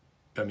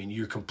 I mean,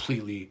 you're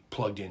completely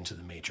plugged into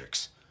the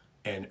matrix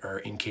and are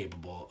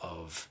incapable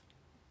of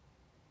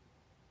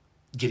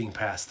getting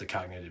past the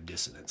cognitive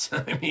dissonance.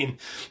 I mean,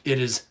 it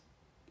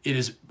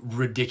is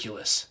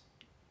ridiculous.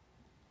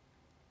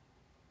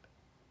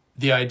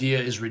 The idea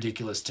is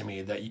ridiculous to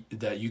me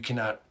that you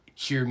cannot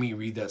hear me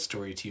read that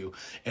story to you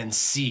and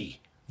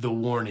see the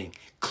warning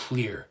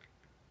clear,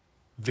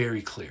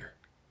 very clear.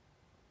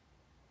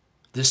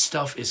 This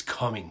stuff is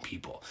coming,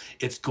 people.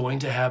 It's going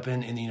to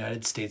happen in the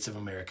United States of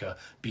America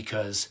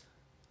because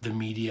the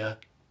media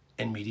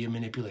and media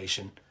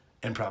manipulation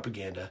and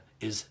propaganda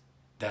is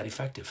that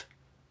effective.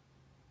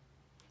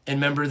 And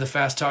remember the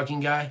fast-talking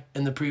guy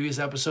in the previous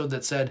episode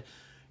that said,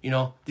 you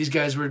know, these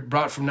guys were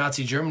brought from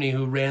Nazi Germany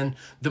who ran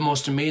the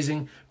most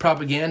amazing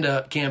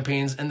propaganda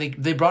campaigns, and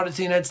they brought it to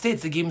the United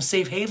States. They gave them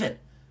safe haven.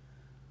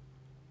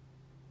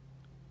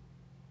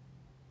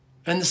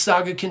 And the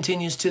saga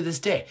continues to this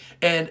day.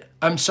 And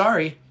I'm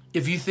sorry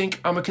if you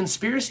think I'm a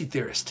conspiracy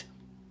theorist.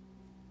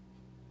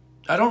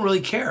 I don't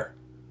really care.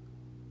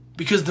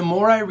 Because the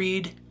more I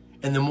read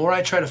and the more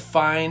I try to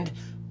find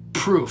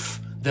proof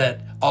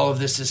that all of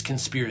this is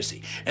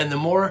conspiracy, and the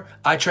more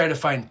I try to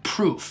find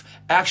proof,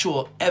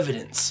 actual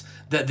evidence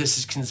that this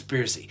is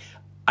conspiracy,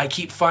 I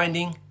keep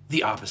finding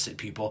the opposite,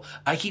 people.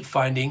 I keep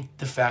finding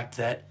the fact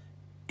that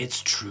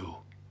it's true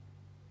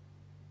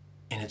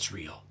and it's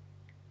real.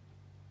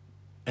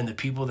 And the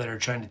people that are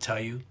trying to tell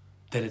you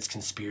that it's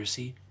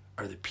conspiracy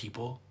are the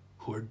people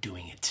who are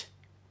doing it.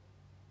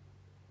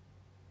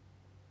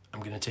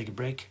 I'm going to take a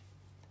break.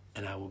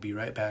 and I will be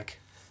right back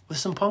with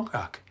some punk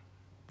rock.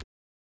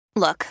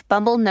 Look,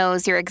 Bumble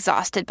knows you're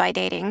exhausted by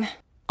dating.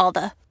 All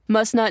the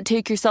must not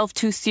take yourself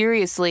too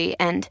seriously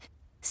and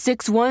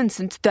 6'1"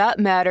 since that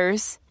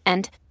matters.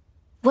 And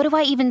what do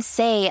I even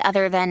say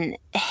other than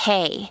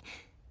hey?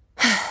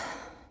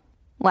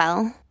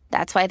 Well,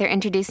 that's why they're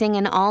introducing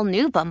an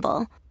all-new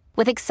Bumble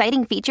with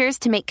exciting features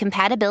to make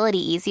compatibility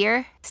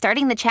easier,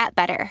 starting the chat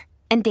better,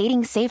 and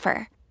dating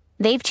safer.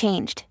 They've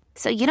changed,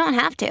 so you don't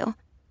have to.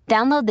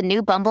 Download the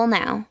new Bumble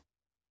now.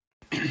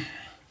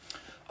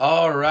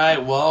 All right,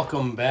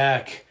 welcome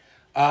back.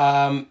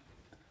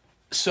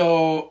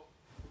 So,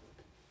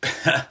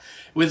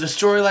 with a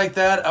story like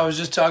that, I was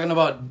just talking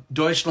about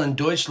Deutschland,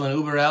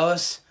 über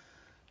alles,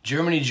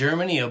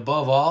 Germany,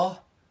 above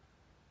all.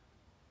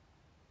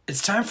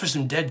 It's time for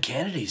some dead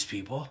Kennedys,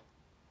 people.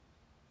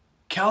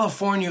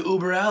 California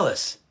über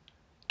alles.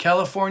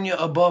 California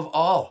above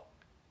all.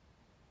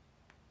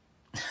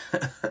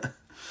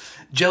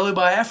 Jelly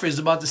Biafra is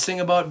about to sing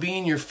about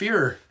being your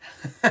Führer.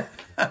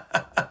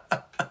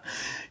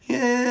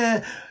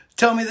 Yeah,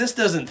 tell me this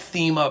doesn't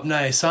theme up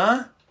nice,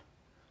 huh?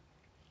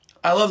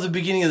 I love the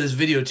beginning of this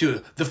video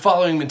too. The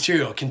following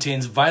material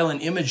contains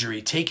violent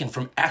imagery taken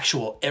from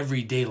actual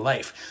everyday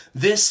life.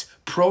 This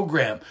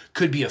program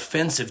could be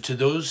offensive to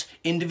those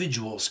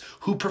individuals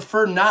who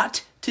prefer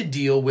not to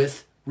deal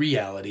with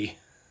reality.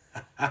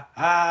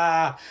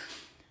 The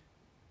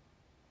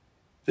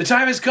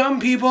time has come,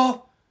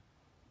 people.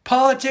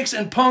 Politics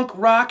and Punk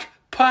Rock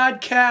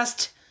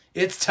Podcast.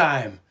 It's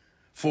time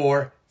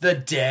for the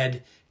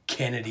Dead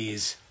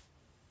Kennedys.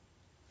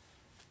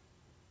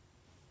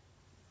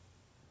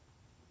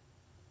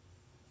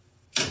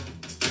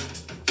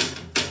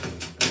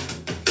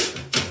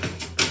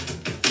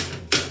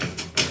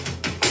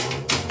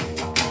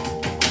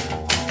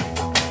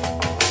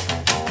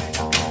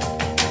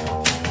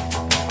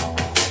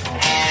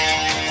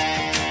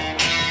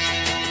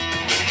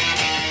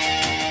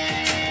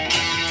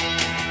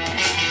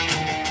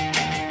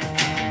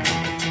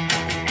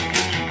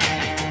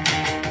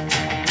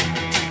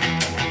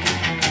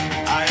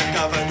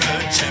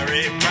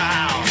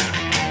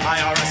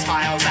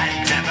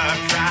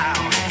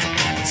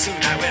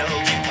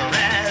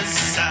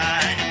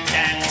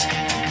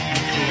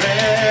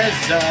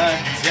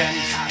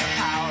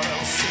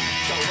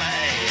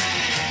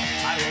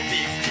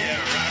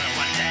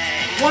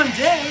 One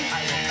day.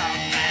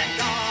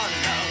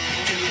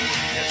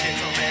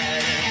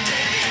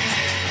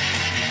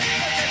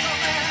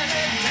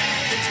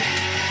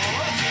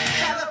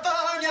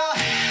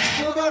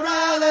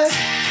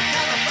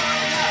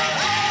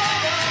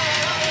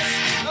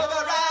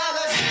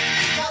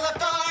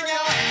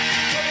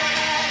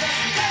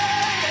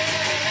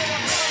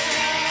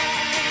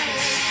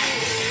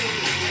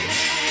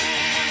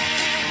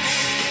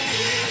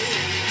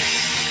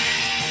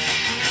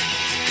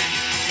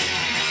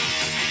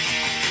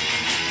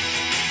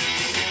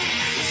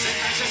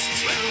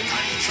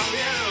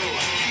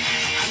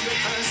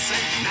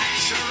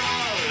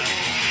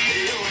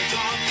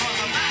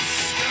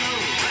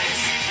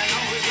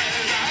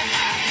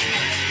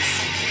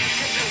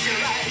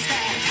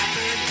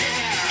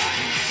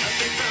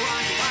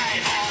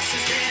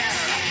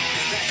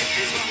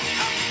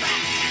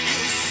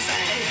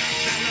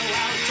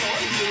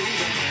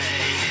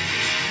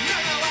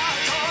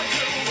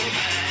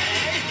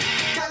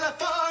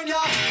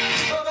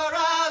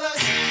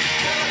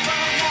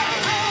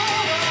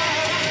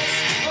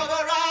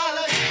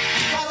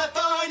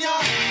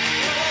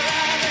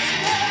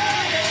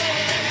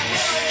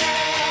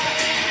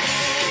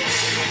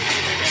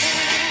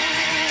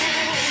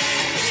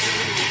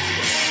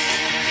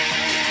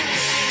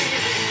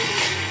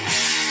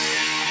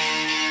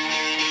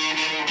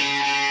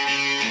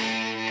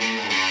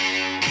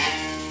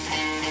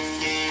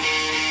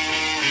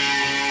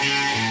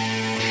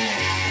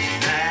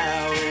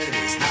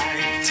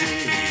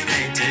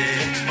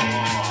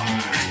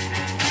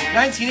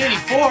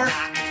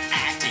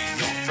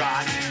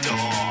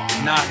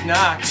 Knock,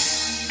 knock.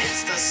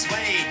 It's the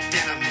Suede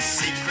Denim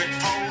Secret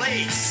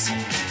Police.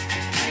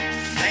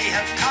 They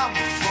have come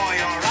for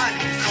your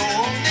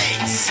uncool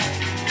niece.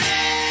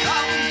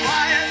 Come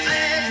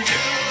quietly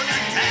to the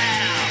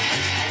town.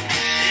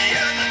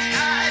 You're the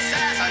nice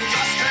as a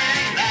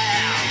drawstring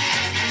lamb.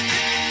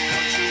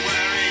 Don't you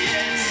worry,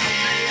 it's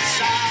only a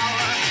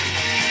shower.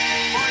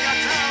 For your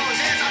clothes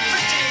is a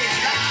pretty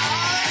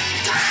flower.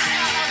 Die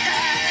on a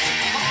day,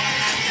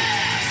 poison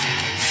gas.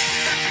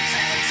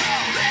 Secretary's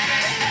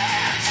already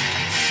hatched.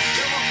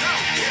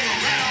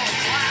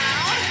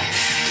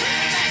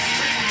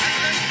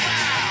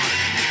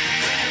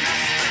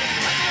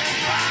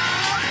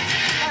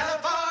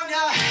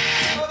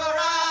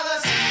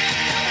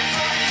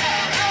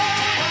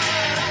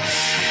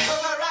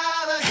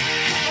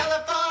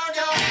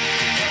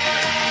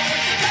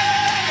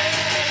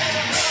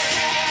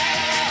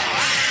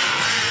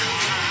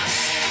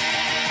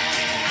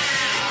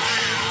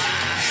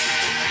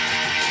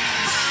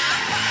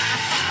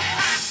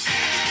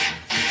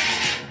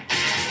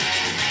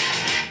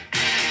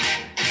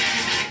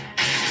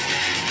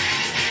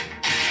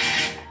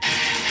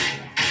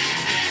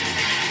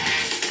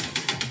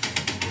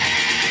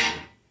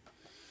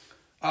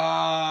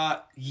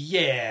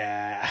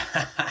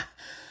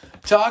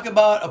 Talk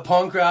about a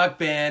punk rock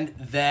band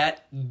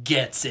that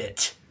gets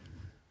it.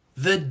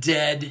 The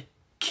Dead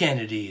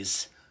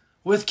Kennedys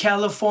with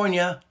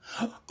California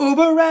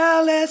Uber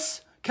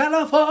Alice,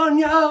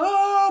 California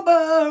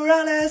Uber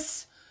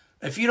Alice.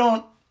 If you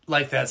don't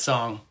like that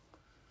song,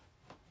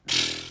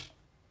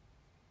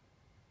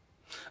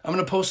 I'm going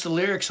to post the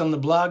lyrics on the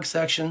blog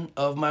section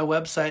of my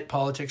website,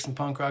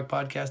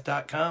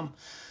 politicsandpunkrockpodcast.com.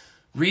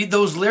 Read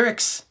those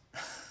lyrics.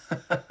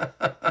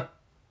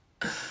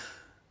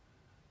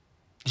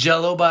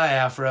 Jello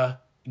Biafra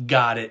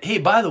got it. Hey,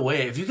 by the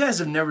way, if you guys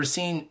have never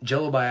seen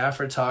Jello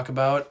Biafra talk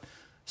about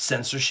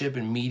censorship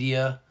in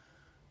media,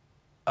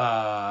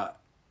 the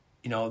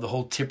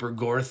whole Tipper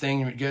Gore thing.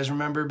 You guys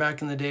remember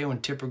back in the day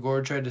when Tipper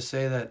Gore tried to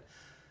say that,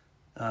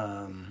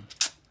 God,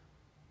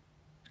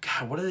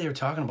 what are they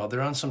talking about?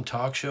 They're on some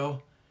talk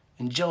show,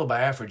 and Jello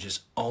Biafra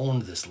just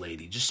owned this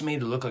lady, just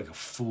made her look like a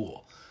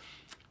fool.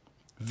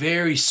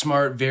 Very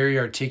smart, very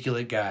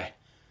articulate guy.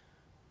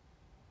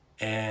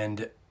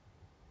 And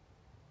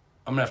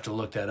I'm going to have to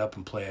look that up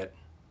and play it.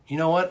 You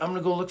know what? I'm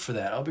going to go look for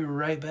that. I'll be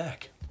right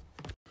back.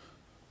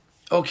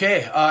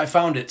 Okay, I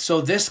found it.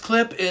 So this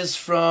clip is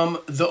from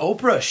the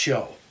Oprah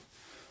show.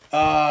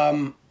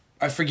 I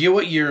forget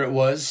what year it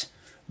was,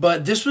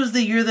 but this was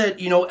the year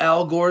that,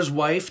 Al Gore's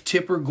wife,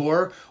 Tipper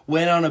Gore,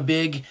 went on a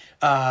big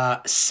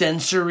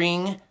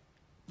censoring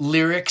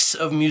lyrics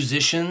of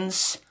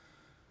musicians.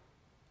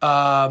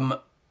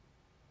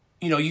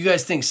 You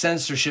guys think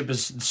censorship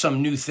is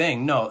some new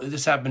thing. No,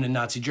 this happened in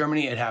Nazi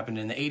Germany. It happened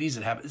in the 80s.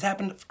 It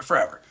happened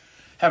forever.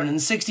 Happened in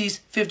the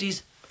 60s,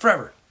 50s,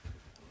 forever.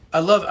 I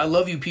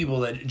love you people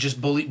that just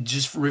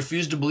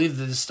refuse to believe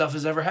that this stuff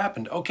has ever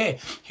happened. Okay,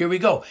 here we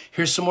go.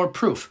 Here's some more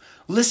proof.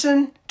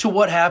 Listen to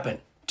what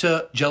happened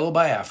to Jello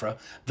Biafra,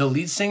 the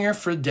lead singer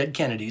for Dead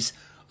Kennedys.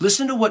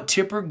 Listen to what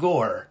Tipper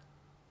Gore,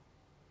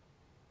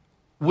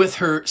 with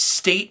her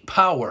state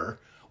power,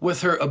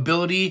 with her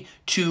ability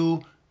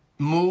to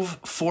move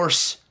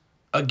force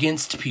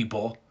against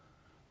people.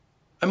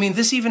 I mean,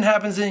 this even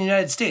happens in the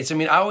United States. I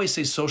mean, I always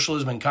say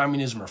socialism and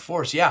communism are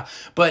force, yeah,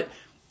 but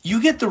you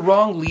get the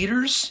wrong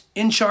leaders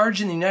in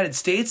charge in the United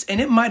States,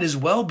 and it might as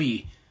well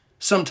be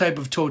some type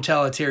of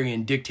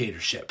totalitarian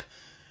dictatorship.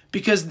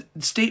 Because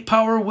state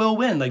power will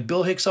win, like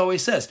Bill Hicks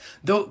always says.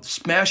 They'll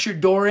smash your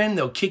door in,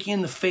 they'll kick you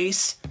in the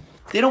face.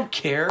 They don't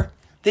care.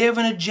 They have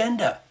an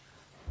agenda.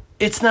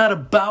 It's not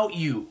about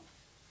you.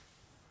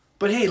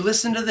 But hey,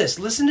 listen to this.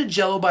 Listen to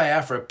Jello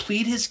Biafra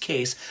plead his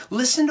case.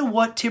 Listen to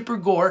what Tipper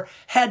Gore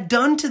had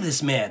done to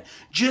this man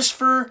just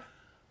for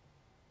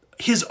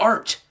his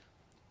art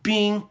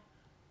being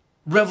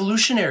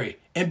revolutionary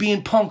and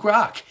being punk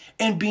rock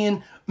and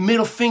being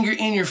middle finger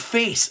in your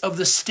face of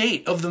the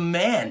state, of the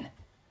man.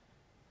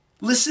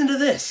 Listen to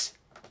this.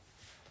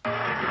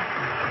 Expressing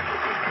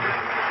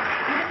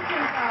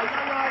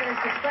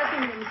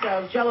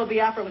themselves, Jello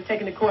Biafra was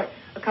taken to court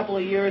a couple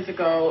of years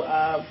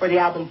ago for the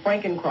album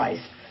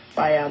Frankenchrist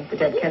by the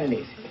Dead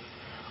Kennedys.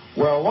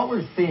 Well, what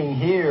we're seeing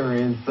here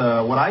is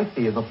what I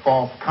see as a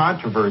false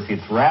controversy.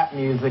 It's rap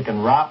music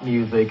and rock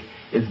music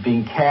is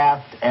being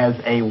cast as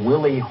a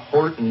Willie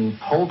Horton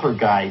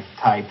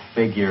poltergeist-type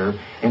figure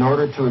in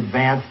order to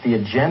advance the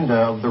agenda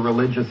of the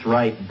religious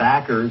right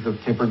backers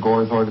of Tipper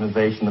Gore's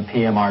organization, the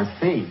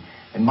PMRC.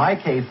 In my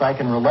case, I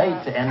can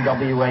relate to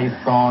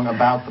NWA's song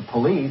About the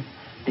Police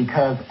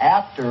because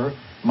after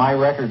my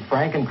record,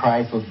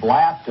 Frankenchrist, was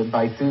blasted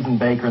by Susan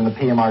Baker and the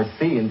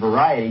PMRC in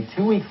Variety,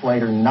 2 weeks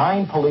later,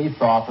 9 police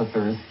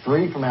officers,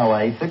 3 from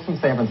L.A., 6 from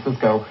San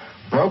Francisco,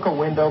 broke a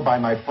window by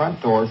my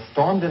front door,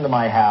 stormed into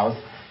my house,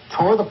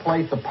 tore the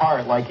place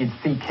apart like you'd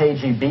see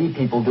KGB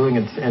people doing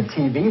a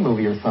TV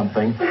movie or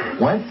something,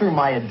 went through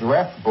my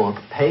address book,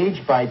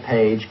 page by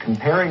page,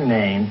 comparing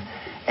names,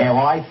 and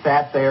while I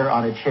sat there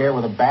on a chair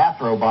with a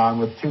bathrobe on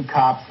with 2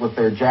 cops with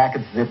their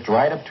jackets zipped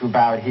right up to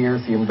about here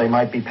so they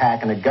might be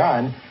packing a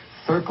gun,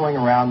 circling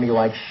around me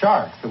like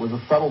sharks. It was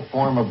a subtle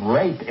form of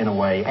rape in a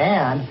way.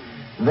 And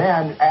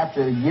then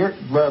after a year,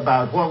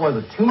 about,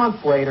 2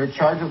 months later,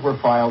 charges were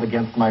filed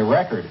against my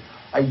record.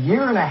 A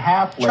year and a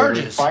half later,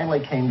 it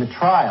finally came to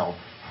trial.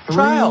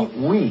 3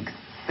 weeks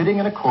sitting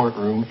in a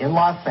courtroom in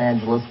Los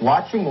Angeles,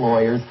 watching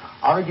lawyers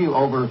argue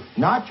over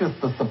not just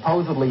the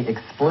supposedly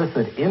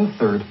explicit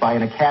insert by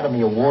an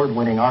Academy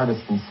Award-winning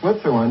artist from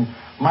Switzerland.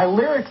 My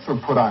lyrics were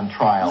put on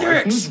trial.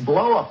 A huge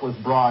blow-up was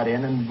brought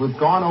in and was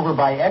gone over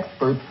by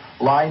experts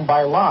line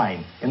by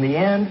line. In the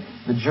end,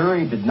 the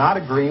jury did not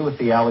agree with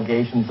the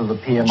allegations of the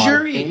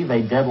PMRC.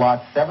 They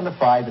deadlocked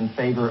 7-5 in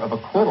favor of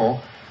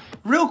acquittal.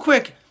 Real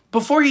quick,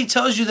 before he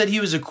tells you that he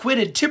was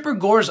acquitted, Tipper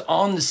Gore's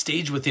on the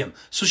stage with him.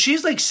 So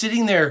she's like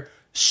sitting there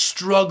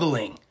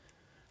struggling,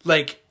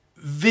 like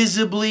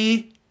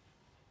visibly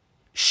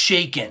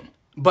shaken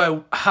by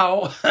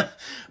how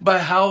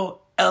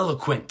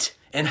eloquent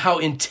and how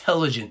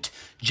intelligent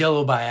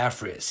Jello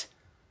Biafra is.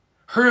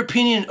 Her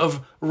opinion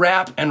of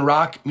rap and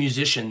rock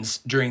musicians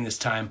during this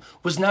time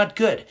was not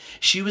good.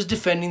 She was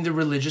defending the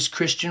religious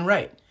Christian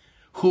right,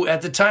 who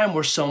at the time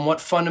were somewhat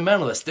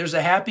fundamentalist. There's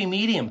a happy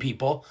medium,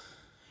 people.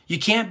 You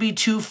can't be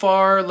too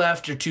far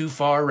left or too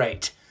far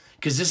right.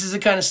 Because this is the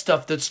kind of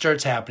stuff that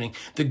starts happening.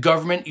 The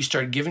government, you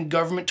start giving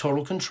government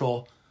total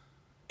control,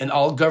 and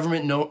all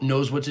government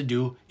knows what to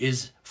do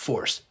is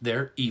force.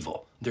 They're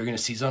evil. They're going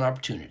to seize on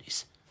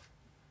opportunities.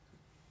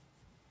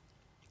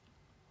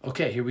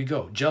 Okay, here we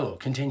go. Jello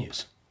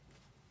continues.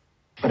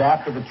 But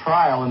after the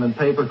trial in the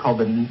paper called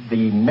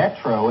the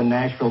Metro in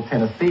Nashville,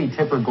 Tennessee,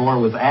 Tipper Gore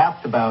was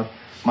asked about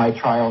my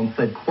trial and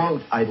said,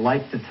 quote, "I'd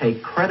like to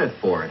take credit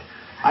for it.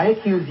 I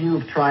accuse you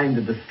of trying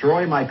to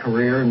destroy my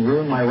career and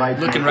ruin my right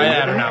to Looking right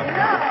at her now.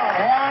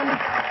 And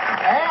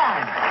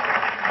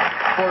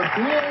for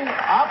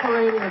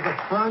operating as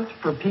a front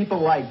for people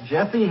like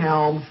Jesse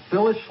Helms,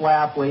 Phyllis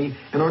Schlafly,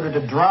 in order to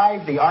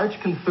drive the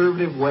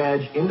arch-conservative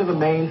wedge into the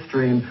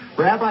mainstream.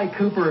 Rabbi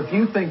Cooper, if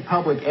you think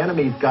Public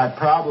Enemy's got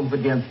problems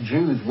against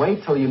Jews,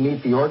 wait till you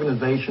meet the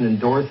organization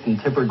endorsed in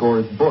Tipper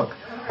Gore's book.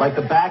 Like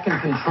the Back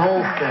and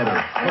Control Center.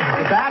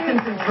 The Back and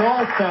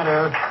Control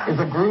Center is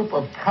a group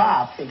of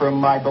cops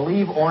from, I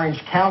believe,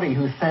 Orange County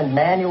who send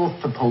manuals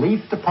to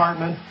police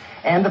departments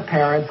and to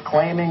parents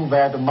claiming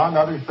that, among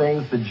other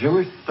things, the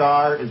Jewish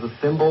star is a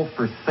symbol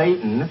for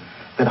Satan,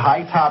 that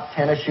high-top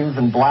tennis shoes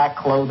and black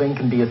clothing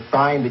can be a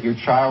sign that your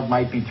child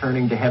might be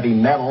turning to heavy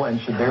metal and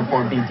should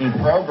therefore be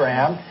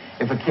deprogrammed.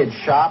 If a kid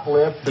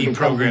shoplifts or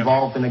becomes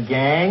involved in a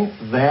gang,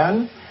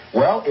 then,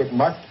 well, it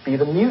must be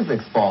the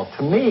music's fault.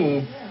 To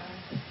me,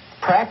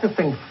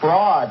 practicing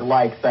fraud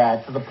like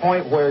that to the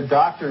point where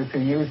doctors who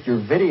used your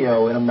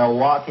video in a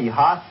Milwaukee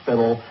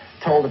hospital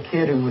told a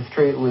kid who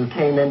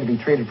came in to be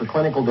treated for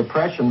clinical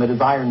depression that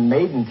his Iron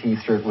Maiden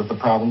T-shirt was the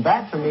problem.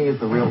 That, to me, is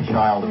the real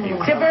child abuse.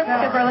 Tipper,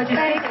 let you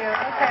Thank speak. you.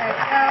 Okay.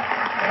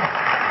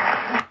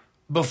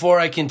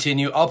 Before I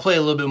continue, I'll play a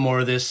little bit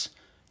more of this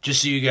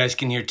just so you guys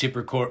can hear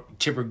Tipper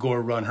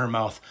Gore run her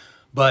mouth.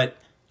 But,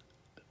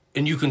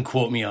 and you can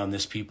quote me on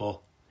this,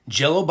 people,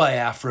 Jello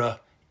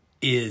Biafra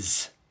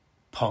is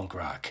punk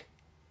rock.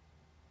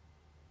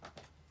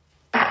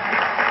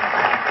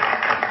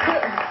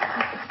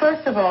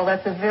 First of all,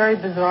 that's a very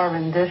bizarre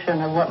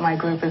rendition of what my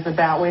group is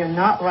about. We are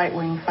not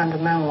right-wing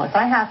fundamentalists.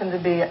 I happen to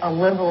be a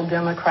liberal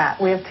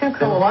Democrat. We have two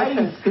Then why do you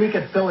coalitions. speak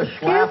at Phyllis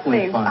Excuse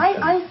Schlafly me.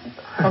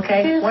 function?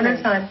 Okay, one at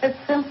a time. It's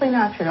simply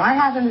not true. I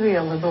happen to be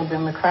a liberal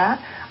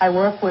Democrat. I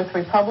work with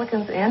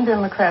Republicans and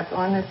Democrats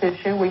on this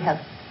issue. We have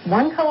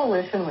one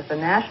coalition with the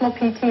National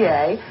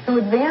PTA who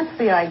advanced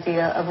the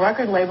idea of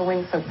record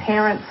labeling so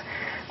parents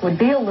would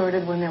be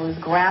alerted when there was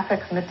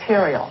graphic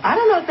material. I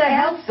don't know if that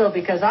helps, though,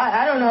 because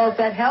I don't know if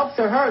that helps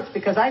or hurts,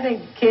 because I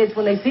think kids,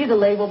 when they see the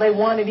label, they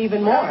want it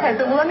even more. Okay,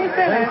 so let me finish.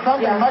 There's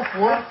something much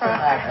worse than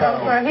that,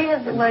 though. He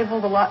has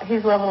labeled a lot.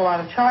 He's leveled a lot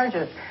of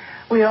charges.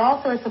 We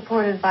also are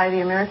supported by the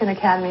American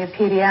Academy of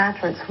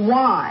Pediatrics.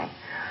 Why?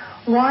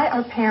 Why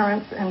are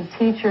parents and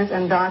teachers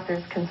and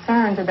doctors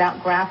concerned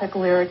about graphic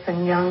lyrics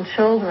in young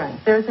children?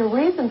 There's a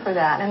reason for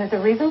that, and there's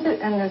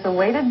a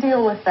way to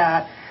deal with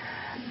that.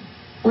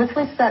 With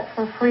respect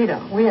for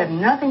freedom, we had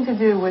nothing to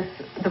do with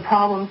the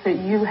problems that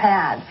you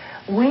had.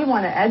 We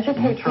want to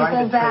educate people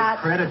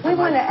that we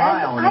want to.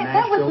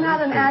 That was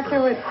not an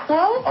accurate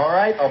quote. All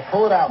right, I'll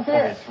pull it out for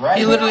you. Right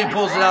He here. literally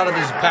pulls it out of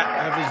his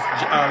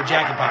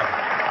jacket pocket.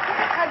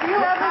 Have you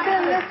ever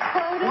been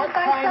misquoted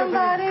by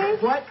somebody?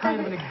 What kind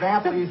of an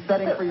example are you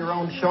setting for your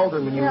own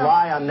children when you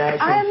lie on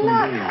national I am TV?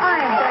 not.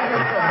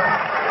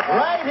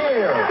 Right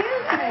here.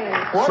 Excuse me.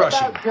 What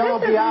Crushing. about Jello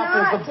This is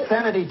Biafra's not-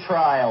 obscenity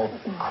trial?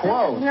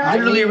 Quote. not-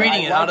 Literally reading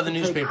I'd it like out of the to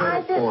take newspaper.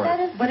 credit for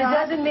it. But it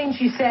doesn't mean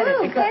she said it.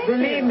 Because, Thank you.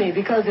 believe me,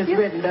 because it's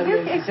written doesn't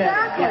mean she said it.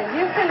 Exactly. Yeah.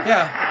 You can.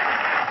 Yeah.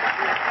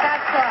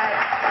 That's right.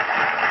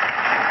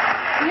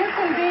 You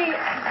can be.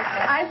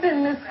 I've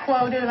been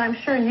misquoted, and I'm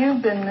sure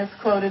you've been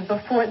misquoted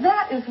before.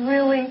 That is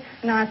really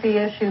not the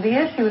issue. The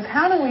issue is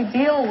how do we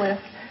deal with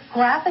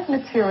graphic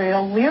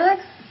material,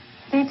 lyrics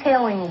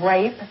detailing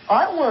rape,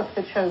 artwork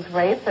that shows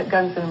rape that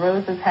Guns N'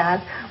 Roses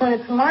has, when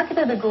it's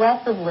marketed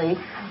aggressively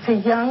to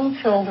young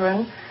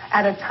children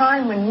at a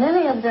time when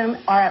many of them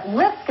are at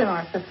risk in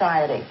our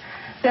society.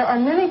 There are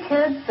many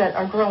kids that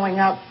are growing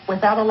up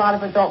without a lot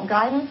of adult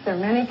guidance. There are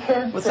many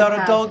kids Without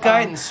that adult have,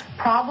 guidance.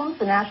 Problems.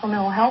 The National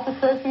Mental Health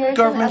Association.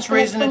 Government's estimates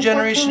raising a some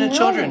generation of 14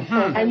 children. million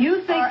children And you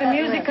think the are at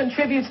music risk.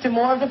 contributes to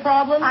more of the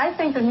problem? I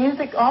think the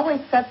music always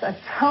sets a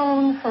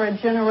tone for a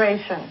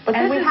generation. But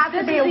And we this have to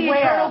is be the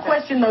aware eternal of it.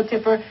 question, though,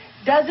 Tipper.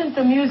 Doesn't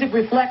the music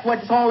reflect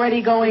what's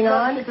already going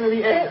on? It can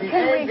reflect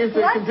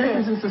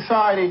it. in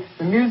society,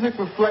 the music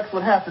reflects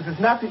what happens. It's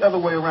not the other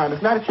way around.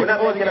 It's not that you're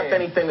not making up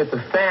anything that's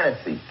a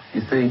fantasy,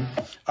 you see.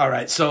 All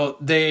right, so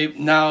they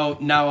now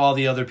all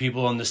the other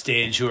people on the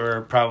stage who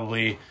are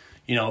probably,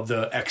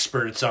 the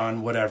experts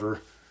on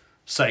whatever,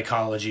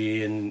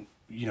 psychology and,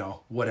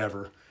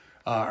 whatever,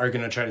 are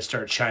going to try to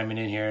start chiming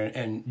in here.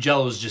 And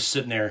Jello's just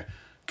sitting there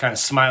kind of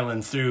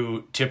smiling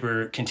through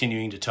Tipper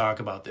continuing to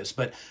talk about this.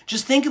 But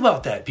just think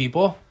about that,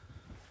 people.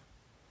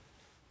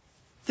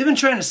 They've been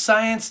trying to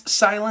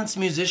silence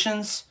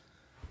musicians,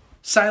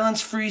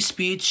 silence free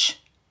speech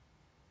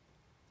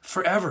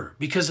forever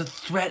because it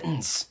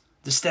threatens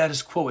the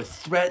status quo. It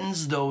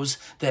threatens those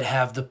that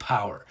have the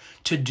power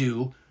to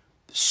do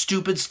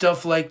stupid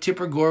stuff like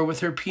Tipper Gore with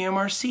her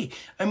PMRC.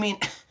 I mean,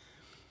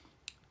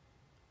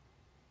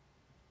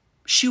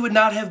 She would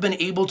not have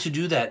been able to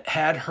do that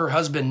had her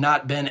husband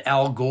not been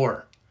Al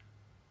Gore.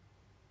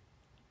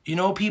 You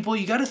know, people,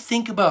 you got to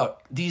think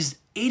about these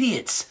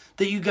idiots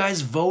that you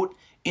guys vote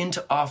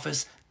into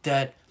office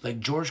that,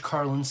 like George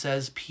Carlin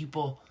says,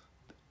 people,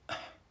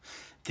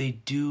 they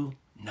do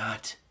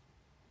not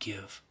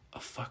give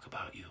a fuck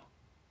about you.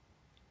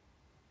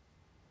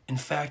 In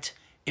fact,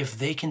 if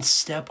they can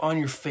step on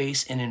your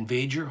face and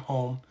invade your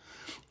home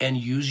and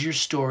use your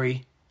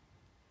story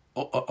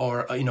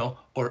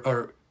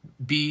or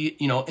be,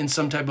 in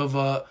some type of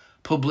a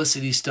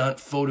publicity stunt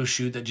photo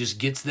shoot that just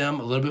gets them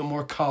a little bit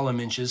more column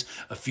inches,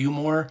 a few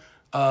more,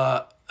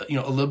 a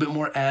little bit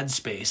more ad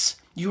space,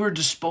 you are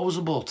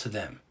disposable to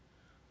them.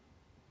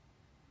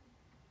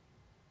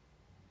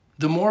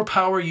 The more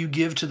power you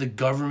give to the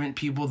government,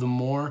 people, the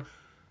more,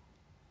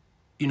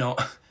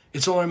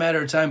 it's only a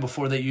matter of time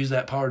before they use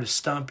that power to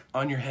stomp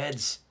on your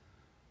heads.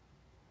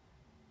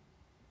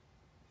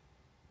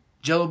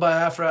 Jello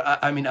Biafra,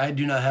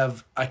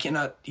 I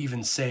cannot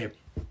even say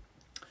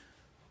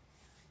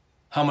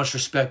how much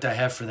respect I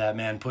have for that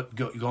man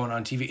going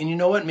on TV. And you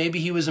know what? Maybe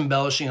he was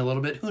embellishing a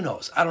little bit. Who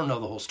knows? I don't know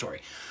the whole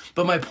story.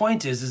 But my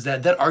point is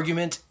that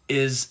argument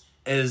is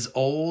as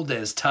old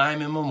as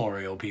time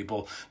immemorial,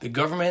 people. The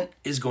government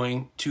is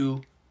going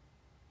to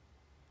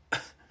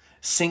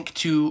sink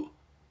to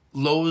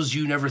lows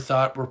you never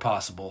thought were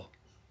possible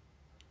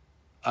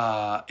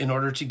in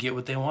order to get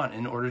what they want,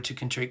 in order to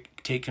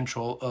take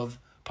control of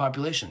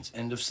populations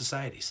and of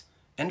societies.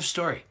 End of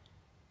story.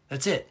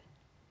 That's it.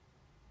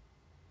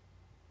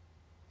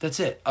 That's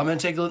it. I'm going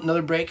to take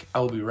another break. I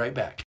will be right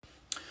back.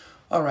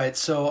 All right,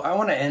 so I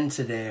want to end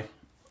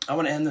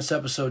this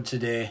episode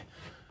today.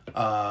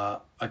 I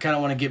kind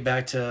of want to get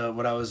back to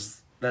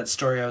that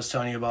story I was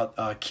telling you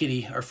about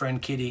Kitty, our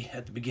friend Kitty,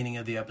 at the beginning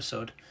of the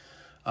episode.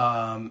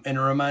 And it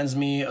reminds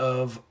me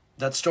of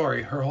that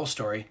story, her whole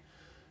story,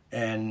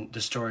 and the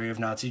story of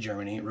Nazi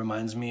Germany. It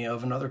reminds me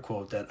of another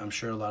quote that I'm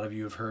sure a lot of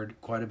you have heard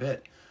quite a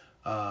bit.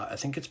 I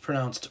think it's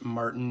pronounced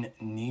Martin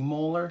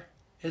Niemöller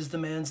is the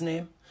man's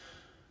name.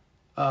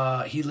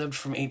 He lived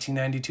from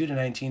 1892 to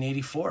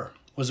 1984,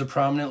 was a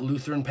prominent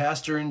Lutheran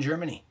pastor in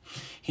Germany.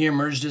 He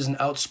emerged as an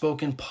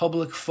outspoken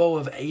public foe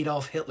of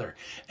Adolf Hitler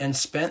and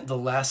spent the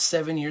last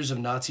 7 years of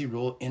Nazi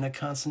rule in a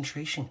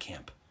concentration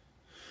camp.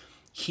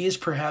 He is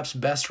perhaps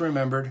best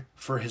remembered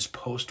for his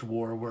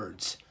post-war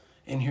words,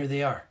 and here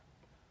they are.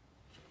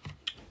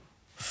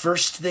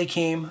 First they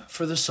came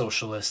for the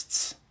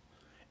socialists,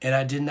 and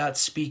I did not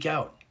speak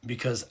out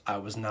because I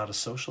was not a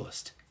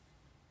socialist.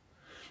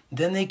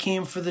 Then they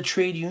came for the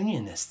trade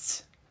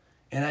unionists,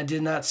 and I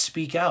did not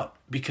speak out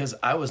because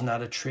I was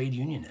not a trade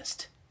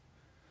unionist.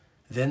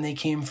 Then they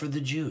came for the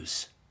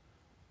Jews,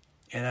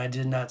 and I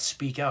did not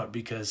speak out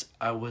because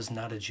I was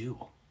not a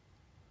Jew.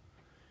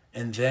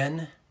 And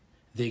then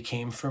they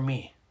came for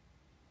me,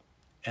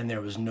 and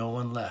there was no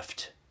one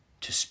left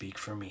to speak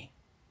for me.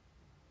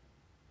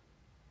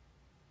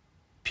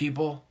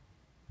 People,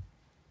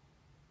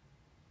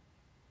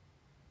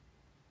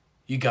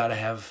 you gotta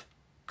have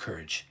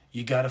courage.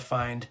 You gotta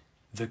find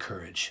the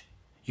courage.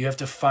 You have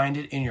to find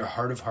it in your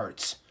heart of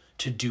hearts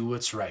to do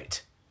what's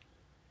right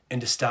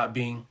and to stop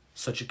being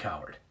such a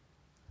coward.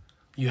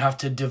 You have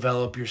to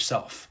develop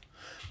yourself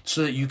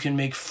so that you can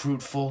make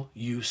fruitful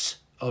use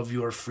of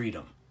your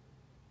freedom.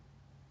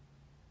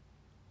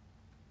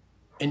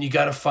 And you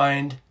got to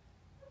find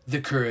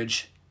the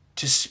courage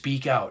to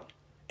speak out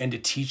and to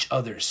teach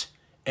others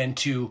and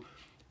to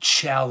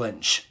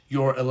challenge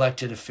your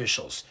elected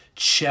officials,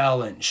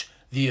 challenge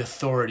the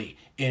authority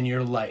in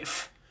your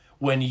life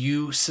when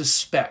you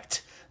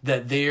suspect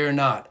that they are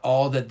not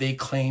all that they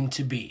claim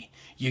to be.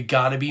 You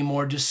got to be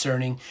more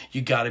discerning.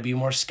 You got to be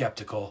more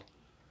skeptical.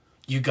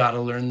 You got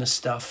to learn this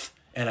stuff,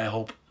 and I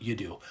hope you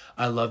do.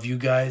 I love you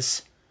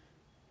guys.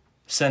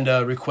 Send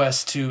a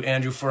request to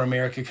Andrew for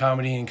America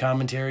Comedy and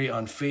Commentary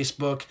on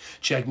Facebook.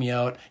 Check me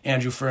out,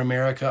 Andrew for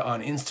America,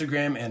 on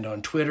Instagram and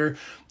on Twitter.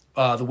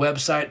 The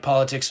website,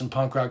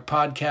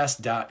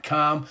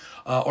 politicsandpunkrockpodcast.com,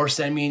 or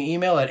send me an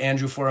email at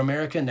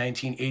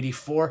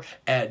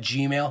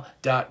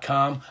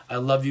andrewforamerica1984@gmail.com. I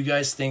love you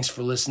guys. Thanks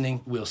for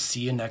listening. We'll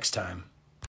see you next time.